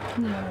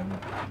 No.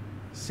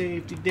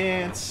 Safety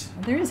dance.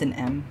 There is an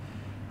M.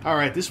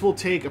 Alright, this will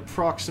take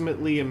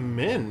approximately a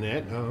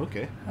minute. Oh,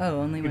 okay. Oh,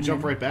 only We one can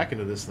jump minute. right back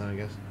into this then, I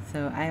guess.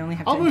 So I only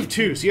have to I'll move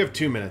entertain- 2, so you have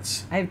 2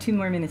 minutes. I have 2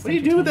 more minutes. What are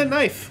you doing with that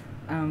knife?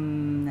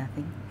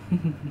 Nothing.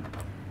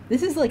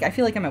 This is like, I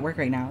feel like I'm at work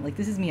right now. Like,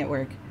 this is me at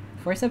work.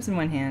 Forceps in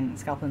one hand,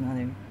 scalpel in the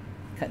other.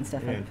 Cutting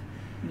stuff up.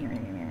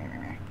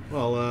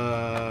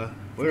 Well,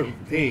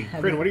 hey,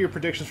 Corinne, what are your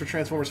predictions for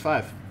Transformers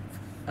 5?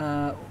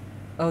 Oh,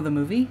 the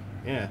movie?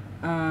 Yeah.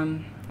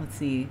 Let's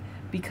see.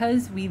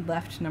 Because we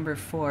left number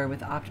 4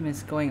 with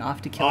Optimus going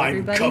off to kill I'm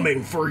everybody.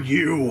 coming for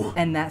you!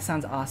 And that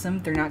sounds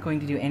awesome. They're not going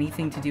to do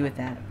anything to do with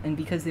that. And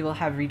because they will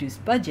have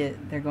reduced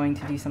budget, they're going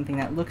to do something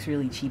that looks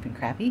really cheap and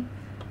crappy.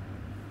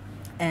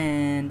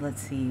 And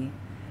let's see.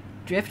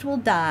 Drift will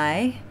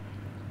die.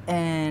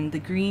 And the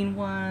green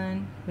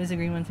one... What is the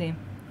green one's name?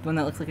 The one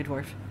that looks like a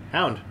dwarf.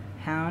 Hound.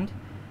 Hound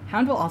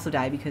will also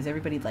die because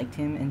everybody liked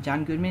him. And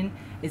John Goodman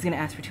is going to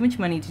ask for too much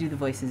money to do the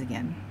voices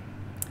again.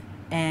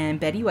 And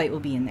Betty White will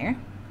be in there.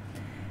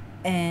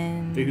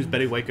 And Who's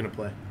Betty White gonna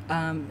play?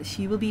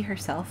 She will be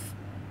herself.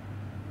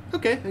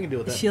 Okay, I can deal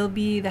with that. She'll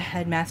be the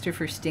headmaster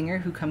for Stinger,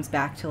 who comes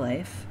back to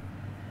life.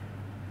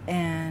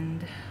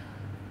 And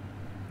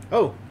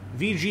oh,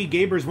 VG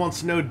Gabers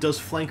wants to know, does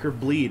Flanker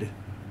bleed?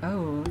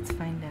 oh, let's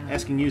find out.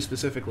 Asking you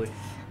specifically.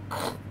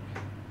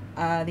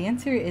 The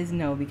answer is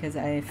no, because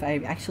if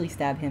I actually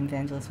stab him,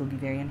 Vangelis will be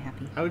very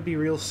unhappy. I would be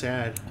real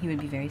sad. He would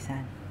be very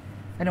sad.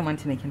 I don't want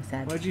to make him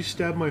sad. Why'd you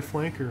stab my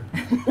flanker?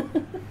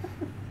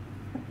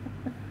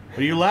 What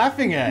are you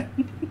laughing at?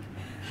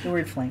 The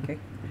word flanker.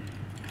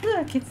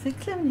 Look, it's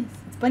Cyclonus.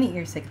 It's bunny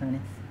ear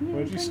Cyclonus.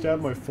 Why'd you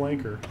stab my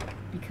flanker?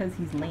 Because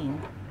he's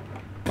lame.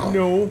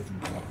 No.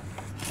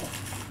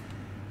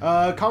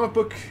 Comic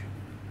book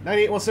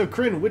 98 wants to know,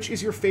 Corinne, which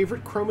is your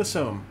favorite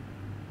chromosome?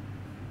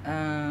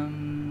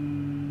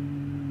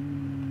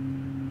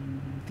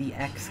 The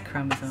X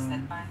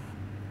chromosome.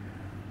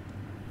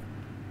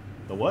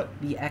 The what?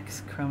 The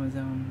X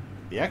chromosome.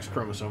 The X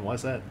chromosome.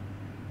 Why's that?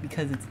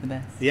 Because it's the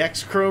best. The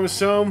X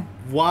chromosome.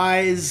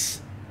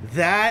 Why's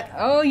that?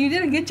 Oh, you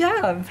did a good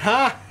job.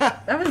 Ha!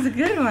 That was a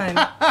good one.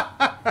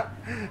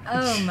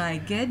 Oh my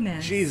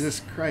goodness.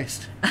 Jesus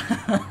Christ.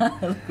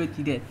 Look what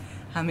you did.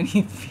 How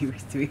many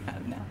viewers do we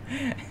have now?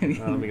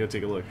 Let me go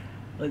take a look.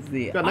 Let's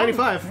see. Got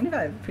 95.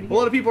 95, pretty A good.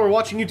 lot of people are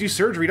watching you do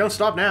surgery. Don't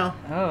stop now.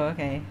 Oh,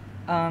 okay.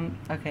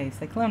 Okay,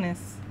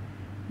 Cyclonus,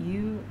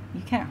 you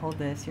can't hold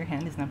this. Your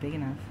hand is not big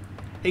enough.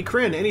 Hey,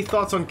 Corinne, any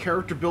thoughts on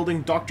character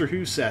building Doctor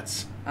Who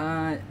sets?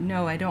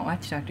 No, I don't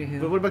watch Doctor Who.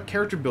 But what about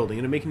character building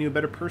and making you a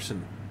better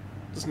person?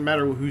 Doesn't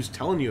matter who's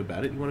telling you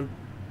about it. You want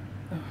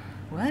to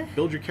What?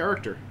 build your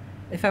character.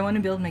 If I want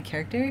to build my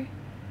character?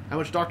 How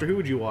much Doctor Who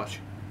would you watch?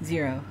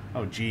 0.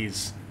 Oh,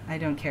 jeez. I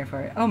don't care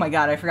for it. Oh my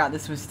god, I forgot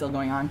this was still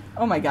going on.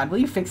 Oh my god, will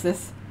you fix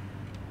this?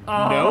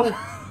 No.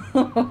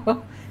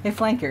 Hey,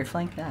 flanker,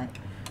 flank that.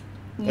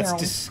 That's No.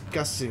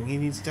 disgusting. He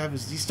needs to have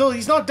his...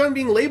 He's not done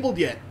being labeled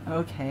yet.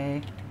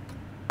 Okay.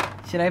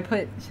 Should I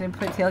put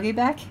tailgate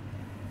back?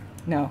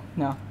 No,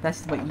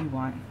 that's what you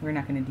want. We're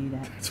not gonna do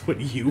that. That's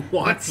what you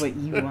want. That's what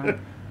you want.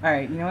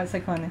 Alright, you know what,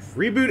 Cyclonus?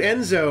 Reboot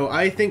Enzo.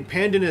 I think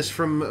Pandanus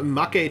from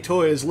Make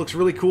Toys looks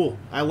really cool.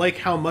 I like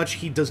how much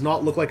he does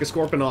not look like a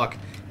Scorponok.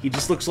 He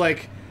just looks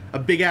like a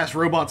big-ass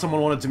robot someone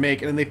wanted to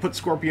make, and then they put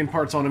scorpion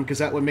parts on him because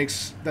that's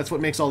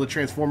what makes all the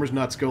Transformers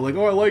nuts go like,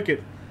 oh, I like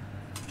it.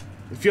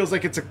 It feels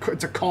like it's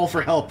a call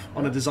for help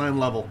on a design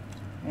level.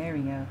 There we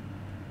go.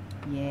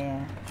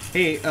 Yeah.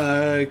 Hey,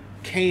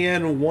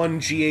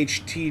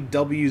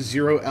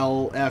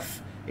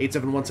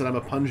 KN1GHTW0LF871 said I'm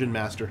a Pungeon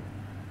Master.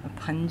 A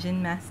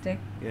pungent master?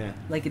 Yeah.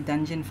 Like a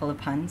dungeon full of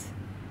puns?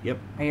 Yep.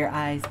 Are your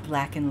eyes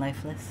black and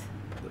lifeless?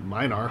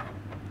 Mine are.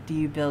 Do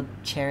you build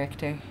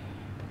character?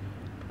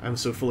 I'm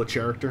so full of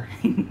character.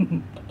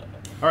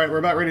 Alright, we're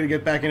about ready to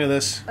get back into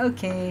this.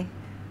 Okay.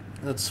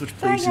 Let's switch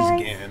Bye, places guys.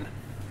 again.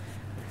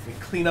 We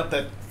clean up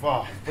that...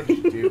 Oh, what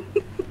did you do?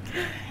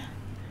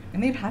 I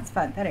made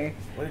hotspot better.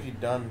 What have you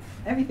done?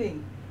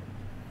 Everything.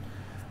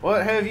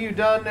 What have you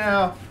done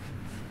now?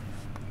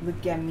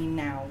 Look at me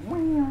now.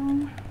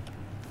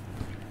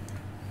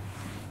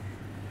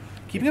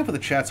 Keeping up with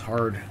the chat's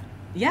hard.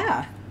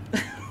 Yeah.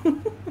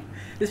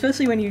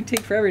 Especially when you take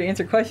forever to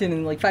answer a question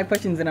and like 5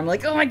 questions and I'm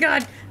like, oh my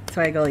god. That's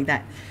why I go like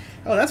that.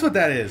 Oh, that's what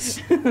that is.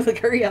 I was like,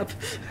 hurry up.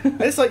 I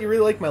just thought you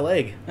really liked my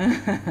leg.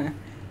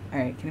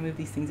 Alright, can I move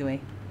these things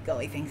away? Go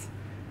away, things.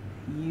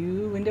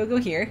 You, window, go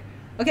here.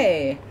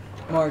 Okay,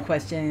 more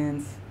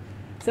questions.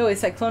 So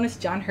is Cyclonus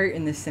John Hurt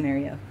in this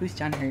scenario? Who's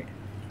John Hurt?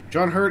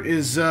 John Hurt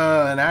is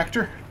an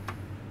actor.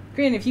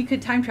 Grant, if you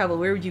could time travel,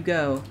 where would you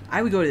go?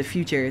 I would go to the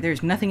future.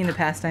 There's nothing in the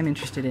past I'm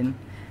interested in.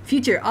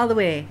 Future, all the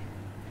way.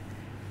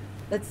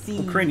 Let's see.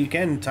 Well, Corinne, you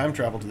can time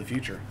travel to the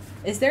future.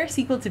 Is there a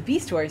sequel to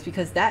Beast Wars?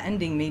 Because that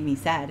ending made me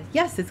sad.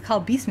 Yes, it's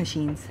called Beast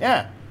Machines.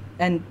 Yeah.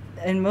 And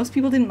most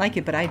people didn't like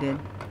it, but I did.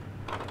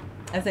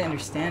 As I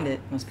understand it,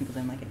 most people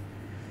didn't like it.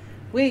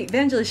 Wait,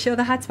 Vangelis, show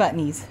the hotspot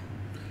knees.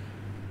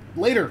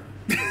 Later.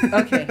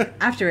 Okay,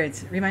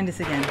 afterwards. Remind us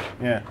again.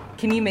 Yeah.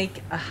 Can you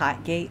make a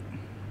hot gate?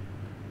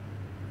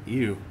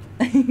 You.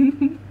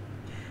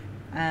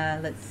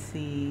 Let's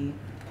see.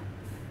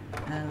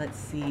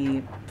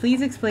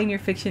 Please explain your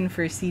fiction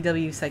for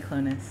CW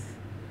Cyclonus.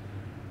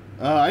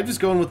 I'm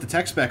just going with the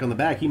tech spec on the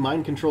back. He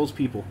mind controls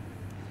people.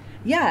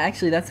 Yeah,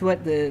 actually, that's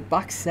what the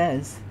box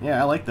says. Yeah,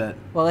 I like that.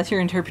 Well, that's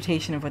your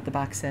interpretation of what the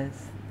box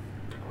says.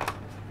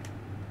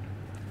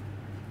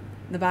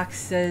 The box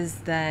says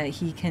that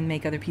he can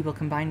make other people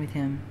combine with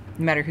him,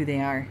 no matter who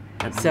they are.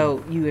 Yep.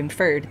 So you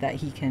inferred that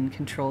he can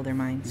control their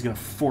minds. He's gonna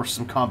force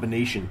some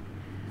combination.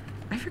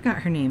 I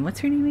forgot her name. What's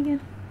her name again?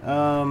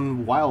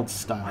 Wild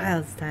Style.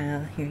 Wild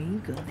Style. Here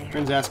you go there.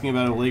 Friend's asking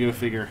about a Lego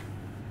figure.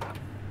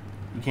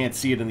 You can't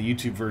see it in the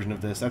YouTube version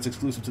of this. That's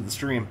exclusive to the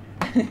stream.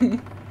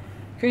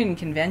 Corinne,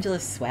 can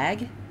Vangelis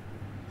swag?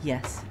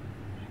 Yes.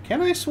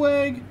 Can I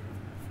swag?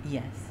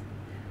 Yes.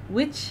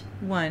 Which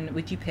one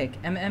would you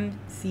pick?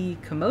 MMC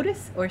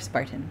Commodus or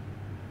Spartan?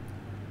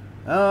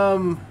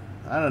 I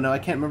don't know. I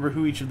can't remember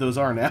who each of those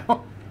are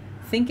now.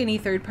 Think any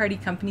third-party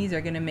companies are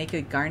going to make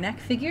a Garnak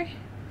figure?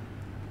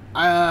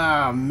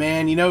 Ah,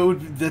 man, you know,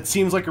 that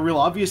seems like a real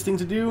obvious thing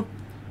to do.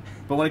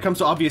 But when it comes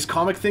to obvious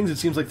comic things, it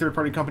seems like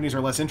third-party companies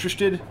are less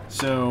interested,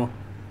 so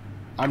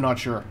I'm not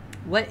sure.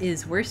 What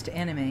is worst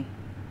anime?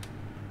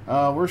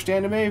 Worst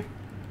anime?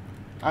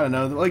 I don't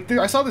know. Like,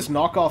 I saw this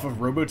knockoff of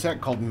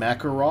Robotech called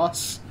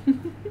Makaros,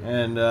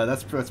 and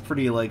that's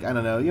pretty, like, I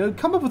don't know. You know,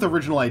 come up with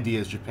original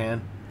ideas,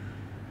 Japan.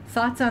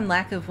 Thoughts on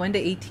lack of 1 to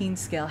 18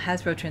 scale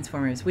Hasbro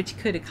Transformers, which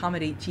could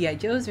accommodate G.I.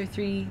 Joes or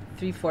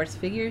 3/4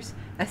 figures,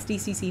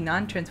 SDCC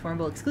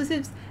non-transformable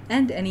exclusives,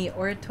 and any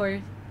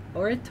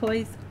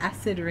Oratoys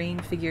Acid Rain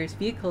figures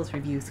vehicles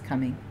reviews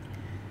coming.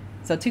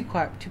 So two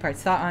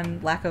parts. Thought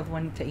on lack of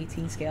 1 to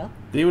 18 scale.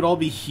 They would all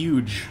be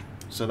huge,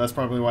 so that's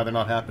probably why they're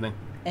not happening.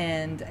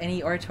 And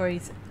any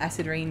Oratoys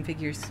Acid Rain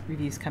figures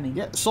reviews coming.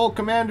 Yeah, Soul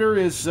Commander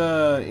is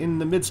in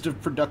the midst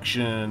of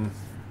production.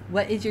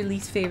 What is your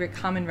least favorite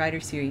Kamen Rider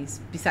series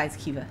besides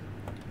Kiva?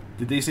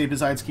 Did they say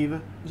besides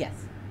Kiva? Yes.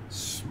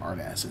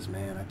 Smartasses,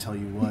 man, I tell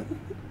you what.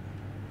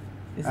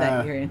 Is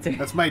that your answer?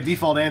 That's my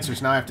default answer,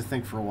 so now I have to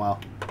think for a while.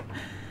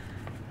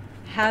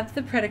 Have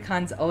the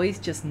Predacons always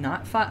just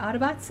not fought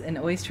Autobots and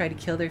always try to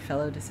kill their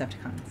fellow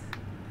Decepticons?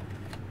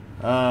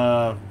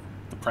 The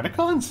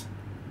Predacons?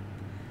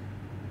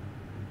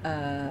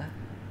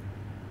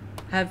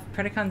 Have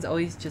Predacons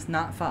always just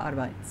not fought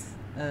Autobots?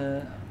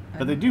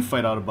 But they do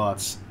fight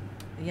Autobots.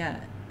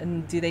 Yeah,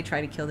 and do they try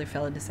to kill their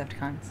fellow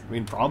Decepticons? I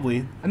mean,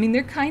 probably. I mean,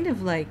 they're kind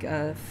of like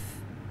a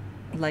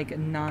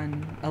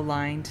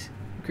non-aligned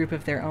group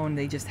of their own.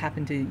 They just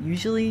happen to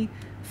usually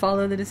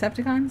follow the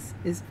Decepticons.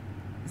 Is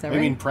that right?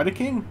 I mean,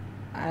 Predaking?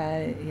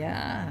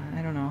 Yeah,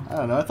 I don't know. I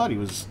don't know. I thought he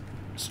was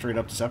straight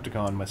up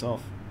Decepticon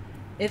myself.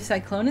 If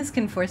Cyclonus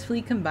can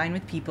forcefully combine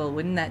with people,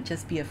 wouldn't that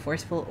just be a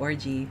forceful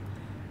orgy?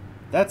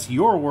 That's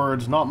your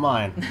words, not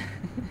mine.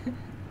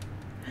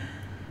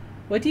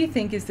 What do you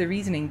think is the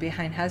reasoning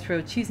behind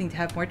Hasbro choosing to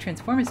have more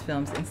Transformers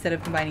films instead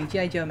of combining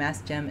G.I. Joe, Mass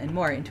Gem, and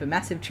more into a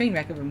massive train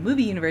wreck of a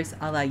movie universe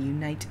a la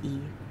Unite E?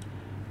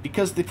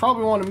 Because they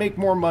probably want to make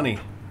more money.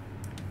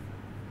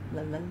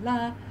 La la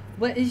la.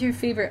 What is your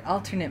favorite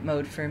alternate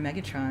mode for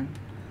Megatron?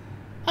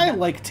 I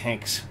like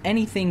tanks.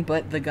 Anything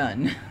but the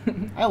gun.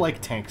 I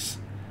like tanks.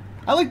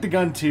 I like the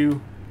gun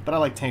too, but I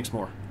like tanks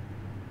more.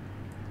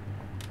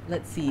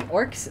 Let's see.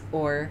 Orcs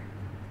or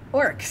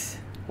Orcs?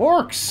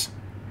 Orcs!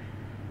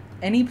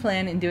 Any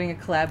plan in doing a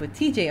collab with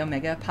TJ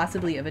Omega,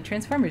 possibly of a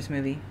Transformers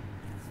movie?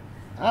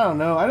 I don't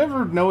know. I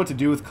never know what to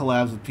do with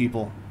collabs with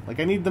people.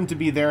 Like, I need them to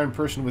be there in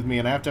person with me,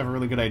 and I have to have a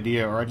really good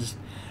idea, or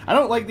I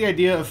don't like the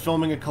idea of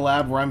filming a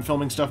collab where I'm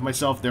filming stuff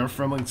myself, they're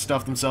filming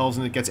stuff themselves,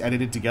 and it gets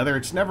edited together.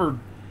 It's never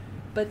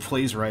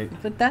plays right.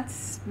 But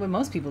that's what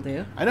most people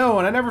do. I know,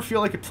 and I never feel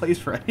like it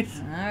plays right.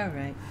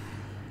 Alright.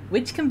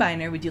 Which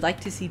combiner would you like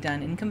to see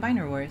done in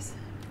Combiner Wars?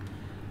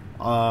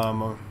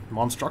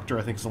 Monstructor,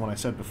 I think, is the one I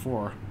said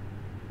before.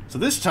 So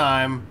this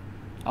time,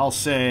 I'll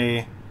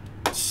say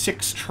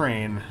 6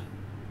 Train.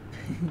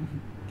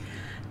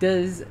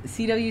 Does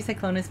CW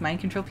Cyclonus mind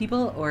control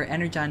people or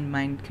Energon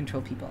mind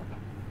control people?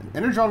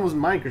 Energon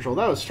wasn't mind control.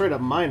 That was straight up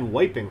mind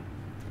wiping.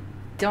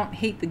 Don't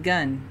hate the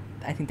gun.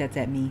 I think that's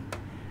at me.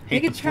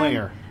 Hate the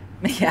player.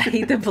 Yeah,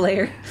 hate the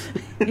player.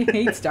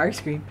 Hate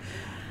Starscream.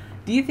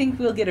 Do you think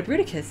we'll get a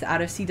Bruticus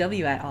out of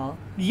CW at all?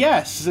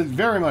 Yes,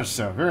 very much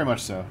so. Very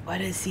much so. What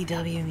does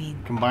CW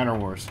mean? Combiner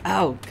Wars.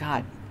 Oh,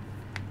 God.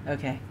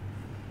 Okay.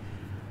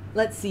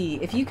 Let's see.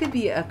 If you could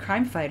be a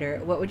crime fighter,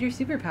 what would your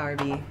superpower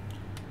be?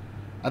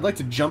 I'd like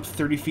to jump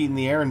 30 feet in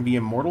the air and be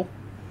immortal.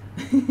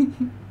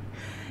 Do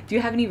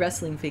you have any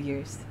wrestling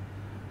figures?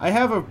 I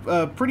have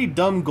a pretty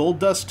dumb Gold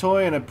Dust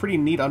toy and a pretty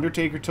neat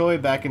Undertaker toy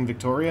back in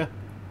Victoria.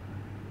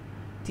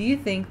 Do you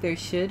think there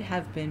should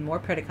have been more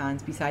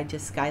Predacons besides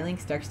just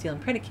Skylink, Darksteel,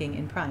 and Predaking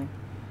in Prime?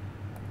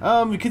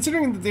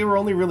 Considering that they were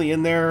only really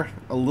in there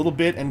a little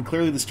bit, and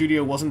clearly the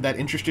studio wasn't that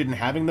interested in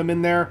having them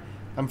in there,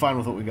 I'm fine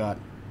with what we got.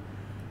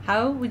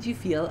 How would you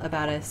feel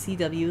about a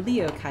CW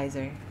Leo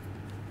Kaiser?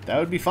 That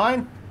would be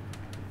fine.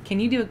 Can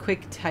you do a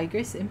quick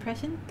Tigress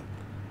impression?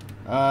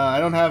 I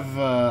don't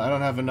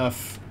have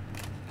enough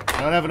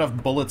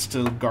bullets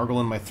to gargle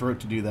in my throat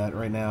to do that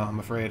right now, I'm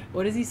afraid.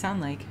 What does he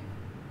sound like?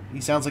 He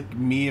sounds like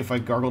me if I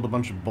gargled a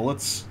bunch of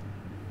bullets.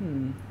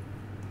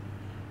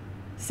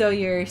 So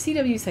your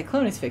CW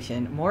Cyclonus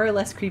fiction, more or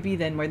less creepy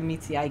than More Than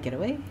Meets the Eye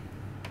Getaway?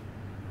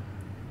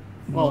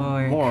 Well,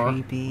 more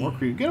creepy. More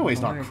creepy.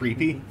 Getaway's More not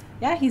creepy.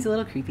 Yeah, he's a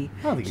little creepy.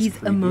 I don't think he's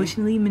creepy.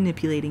 emotionally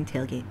manipulating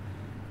Tailgate.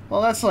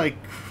 Well,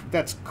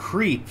 that's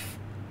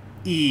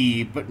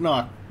creep-y, but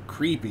not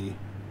creepy.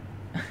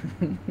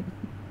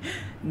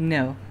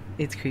 No,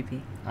 it's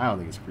creepy. I don't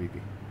think it's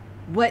creepy.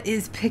 What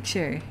is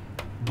picture?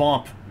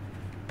 Bomp.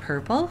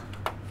 Purple?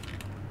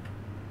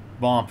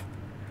 Bomp.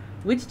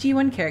 Which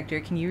G1 character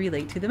can you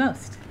relate to the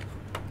most?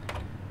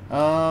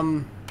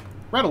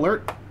 Red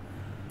alert.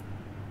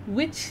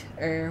 What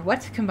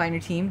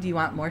combiner team do you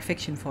want more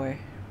fiction for?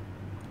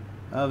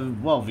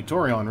 Well,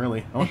 Victorion,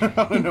 really. I want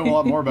to know a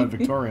lot more about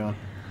Victorion.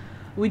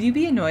 Would you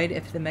be annoyed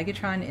if the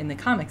Megatron in the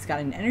comics got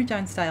an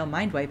Energon-style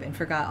mind wipe and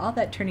forgot all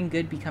that turning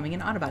good becoming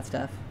an Autobot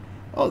stuff?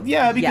 Oh,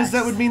 yeah, because Yes.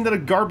 that would mean that a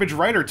garbage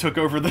writer took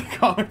over the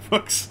comic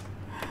books.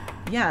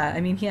 Yeah, I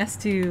mean, he has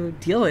to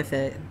deal with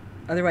it.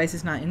 Otherwise,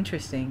 it's not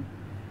interesting.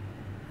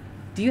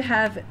 Do you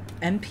have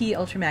MP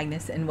Ultra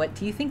Magnus, and what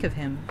do you think of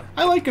him?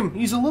 I like him.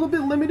 He's a little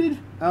bit limited,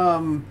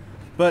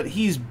 but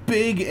he's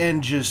big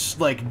and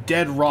just, like,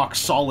 dead rock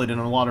solid in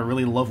a lot of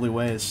really lovely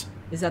ways.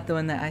 Is that the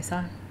one that I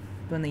saw?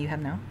 The one that you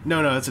have now?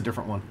 No, that's a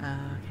different one.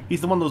 Okay.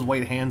 He's the one those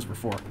white hands were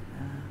for.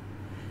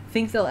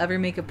 Think they'll ever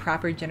make a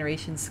proper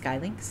Generation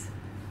Skylinks?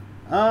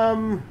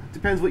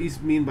 Depends what you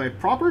mean by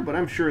proper, but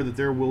I'm sure that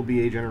there will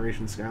be a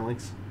Generation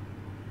Skylinks.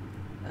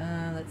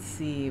 Let's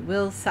see.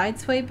 Will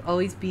Sideswipe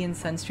always be in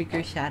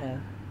Sunstreaker's shadow?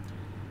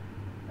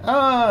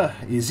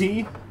 Is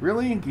he?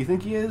 Really? Do you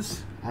think he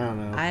is? I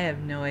don't know. I have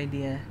no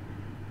idea.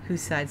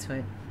 Who's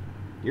Sideswipe?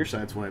 Your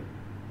Sideswipe.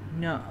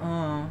 No.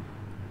 Oh.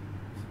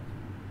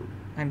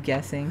 I'm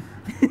guessing.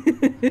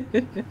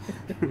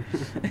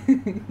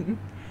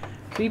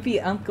 Creepy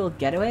Uncle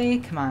Getaway?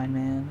 Come on,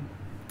 man.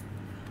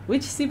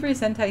 Which Super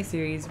Sentai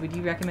series would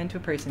you recommend to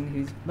a person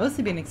who's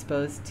mostly been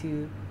exposed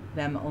to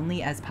them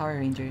only as Power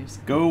Rangers?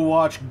 Go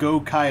watch Go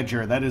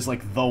Kaiger. That is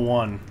like the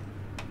one.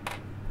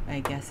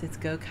 I guess it's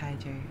Go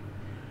Kaiger.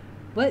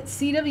 What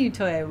CW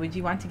toy would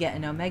you want to get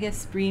an Omega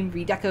Supreme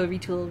Redeco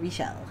Retool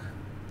Reshell?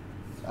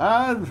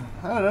 I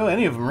don't know,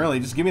 any of them really.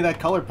 Just give me that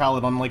color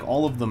palette on like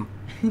all of them.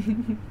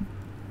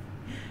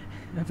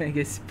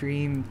 Omega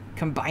Supreme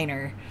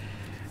Combiner.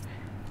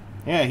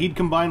 Yeah, he'd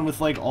combine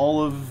with like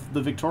all of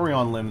the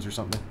Victorion limbs or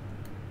something.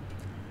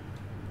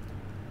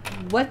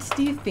 What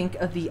do you think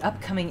of the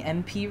upcoming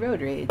MP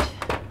Road Rage?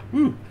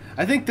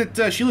 I think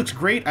that she looks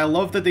great. I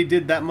love that they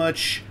did that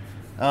much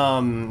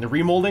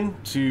remolding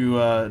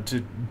to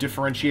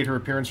differentiate her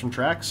appearance from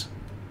Trax.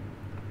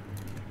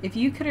 If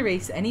you could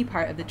erase any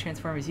part of the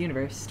Transformers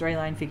universe,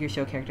 storyline, figure,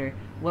 show character,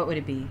 what would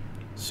it be?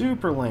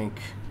 Super Link.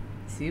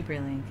 Super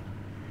Link.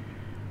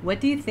 What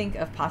do you think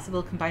of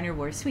possible Combiner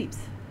War sweeps?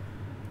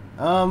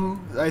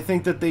 I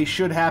think that they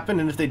should happen,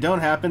 and if they don't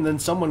happen, then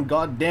someone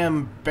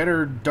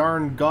better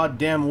darn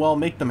goddamn well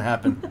make them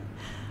happen.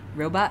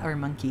 Robot or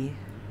monkey?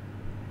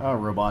 Oh,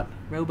 robot.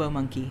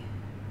 Robo-monkey.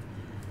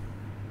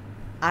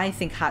 I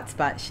think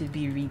Hotspot should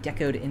be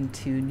redecoed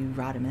into New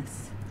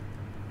Rodimus.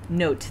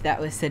 Note,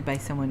 that was said by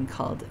someone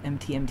called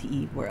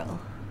MTMTE Whirl.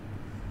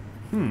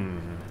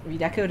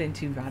 Redecoed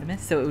into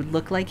Rodimus, so it would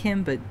look like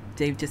him, but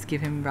they just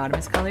give him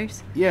Rodimus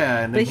colors. Yeah,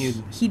 and then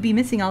But he'd be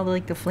missing all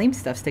the flame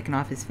stuff sticking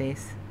off his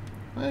face.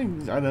 I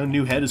don't know,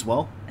 new head as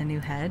well. A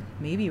new head?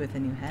 Maybe with a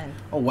new head.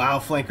 Oh wow,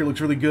 Flanker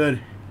looks really good.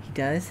 He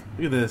does?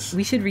 Look at this.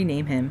 We should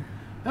rename him.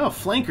 Oh,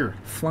 Flanker.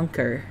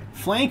 Flunker.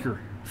 Flanker.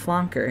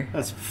 Flonker.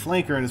 That's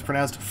Flanker and it's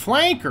pronounced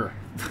Flanker.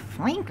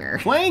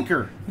 Flanker.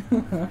 Flanker.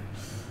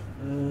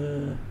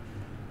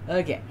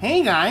 Okay.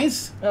 Hey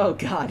guys. Oh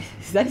god,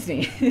 is that his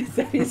name? Is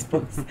that his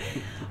voice?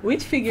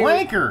 Which figure...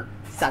 Flanker.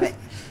 Stop it.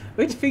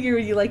 Which figure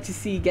would you like to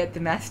see get the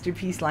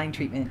Masterpiece line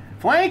treatment?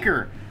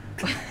 Flanker.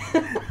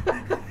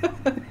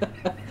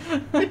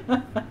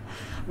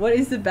 What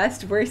is the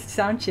best, worst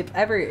sound chip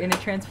ever in a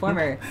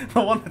Transformer?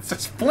 The one that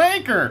says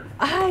Flanker.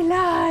 I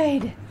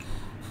lied!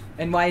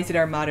 And why is it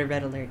Armada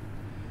Red Alert?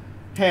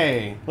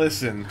 Hey,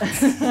 listen.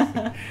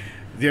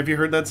 Have you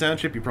heard that sound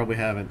chip? You probably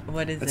haven't.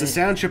 What is It's it? a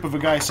sound chip of a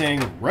guy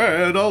saying,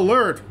 Red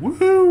Alert! Woo,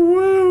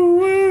 woo,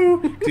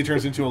 woo! 'Cause he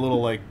turns into a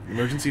little, like,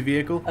 emergency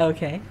vehicle.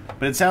 Okay.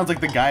 But it sounds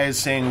like the guy is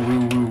saying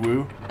woo, woo,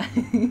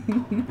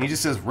 woo. He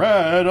just says,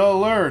 Red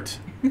Alert!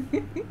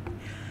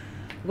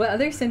 What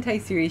other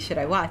Sentai series should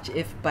I watch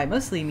if by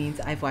mostly means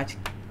I've watched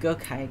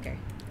Gokaiger?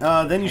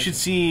 Then you should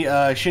see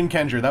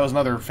Shinkenger. That was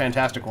another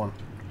fantastic one.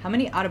 How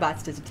many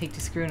Autobots does it take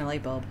to screw in a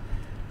light bulb?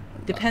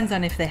 Depends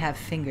on if they have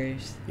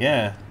fingers.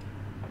 Yeah.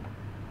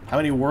 How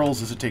many whirls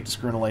does it take to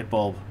screw in a light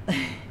bulb?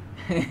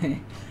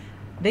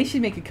 They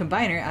should make a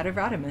combiner out of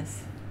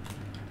Rodimus.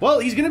 Well,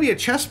 he's going to be a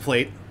chest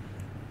plate.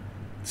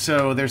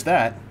 So there's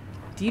that.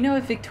 Do you know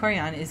if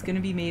Victorion is going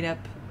to be made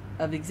up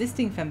of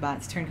existing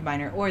fembots turned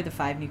combiner or the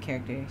 5 new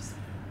characters?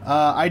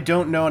 I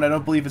don't know, and I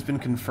don't believe it's been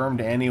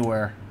confirmed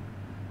anywhere.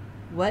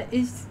 What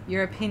is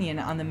your opinion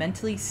on the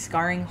mentally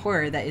scarring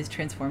horror that is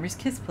Transformers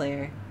Kiss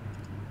Player?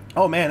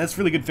 Oh man, that's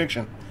really good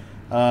fiction.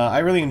 I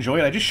really enjoy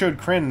it. I just showed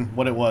Kryn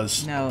what it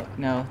was. No,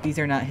 these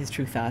are not his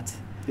true thoughts.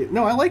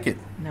 No, I like it.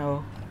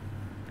 No,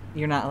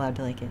 you're not allowed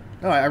to like it.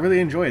 No, I really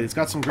enjoy it. It's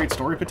got some great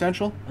story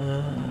potential.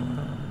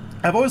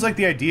 I've always liked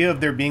the idea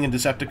of there being a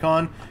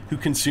Decepticon who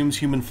consumes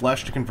human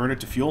flesh to convert it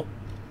to fuel.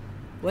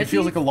 What it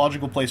feels like a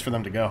logical place for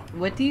them to go.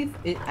 What do you...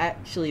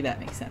 actually, that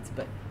makes sense,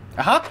 but...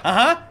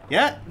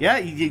 Yeah.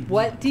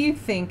 What do you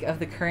think of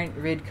the current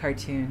Rid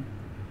cartoon?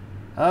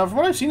 From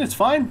what I've seen, it's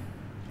fine.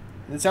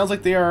 It sounds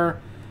like they are...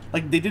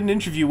 Like, they did an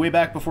interview way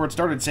back before it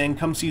started saying,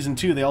 come Season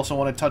 2, they also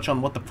want to touch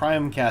on what the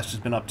Prime cast has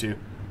been up to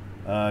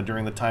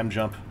during the time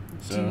jump.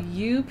 So. Do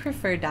you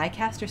prefer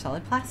die-cast or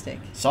solid plastic?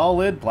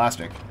 Solid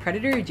plastic.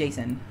 Predator or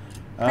Jason?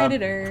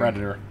 Predator.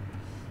 Predator.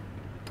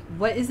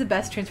 What is the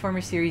best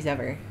Transformers series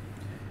ever?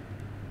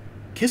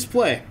 Kiss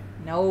Play.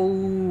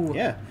 No.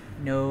 Yeah.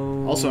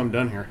 No. Also, I'm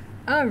done here.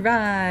 All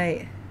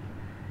right.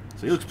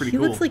 So he looks pretty He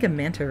cool. looks like a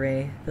manta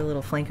ray, the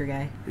little flanker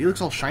guy. He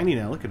looks all shiny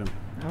now. Look at him.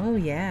 Oh,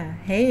 yeah.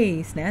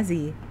 Hey,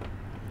 snazzy.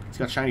 He's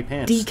got shiny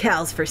pants.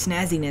 Decals for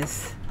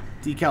snazziness.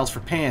 Decals for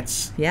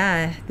pants.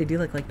 Yeah, they do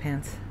look like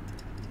pants.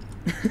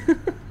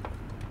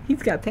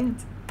 He's got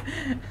pants.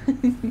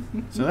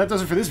 So that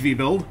does it for this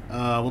V-Build.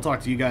 We'll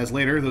talk to you guys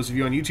later. Those of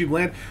you on YouTube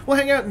land, we'll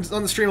hang out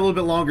on the stream a little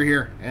bit longer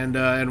here and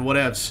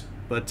whatevs.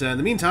 But in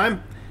the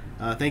meantime,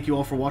 thank you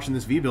all for watching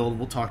this V-Build.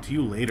 We'll talk to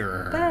you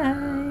later.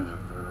 Bye.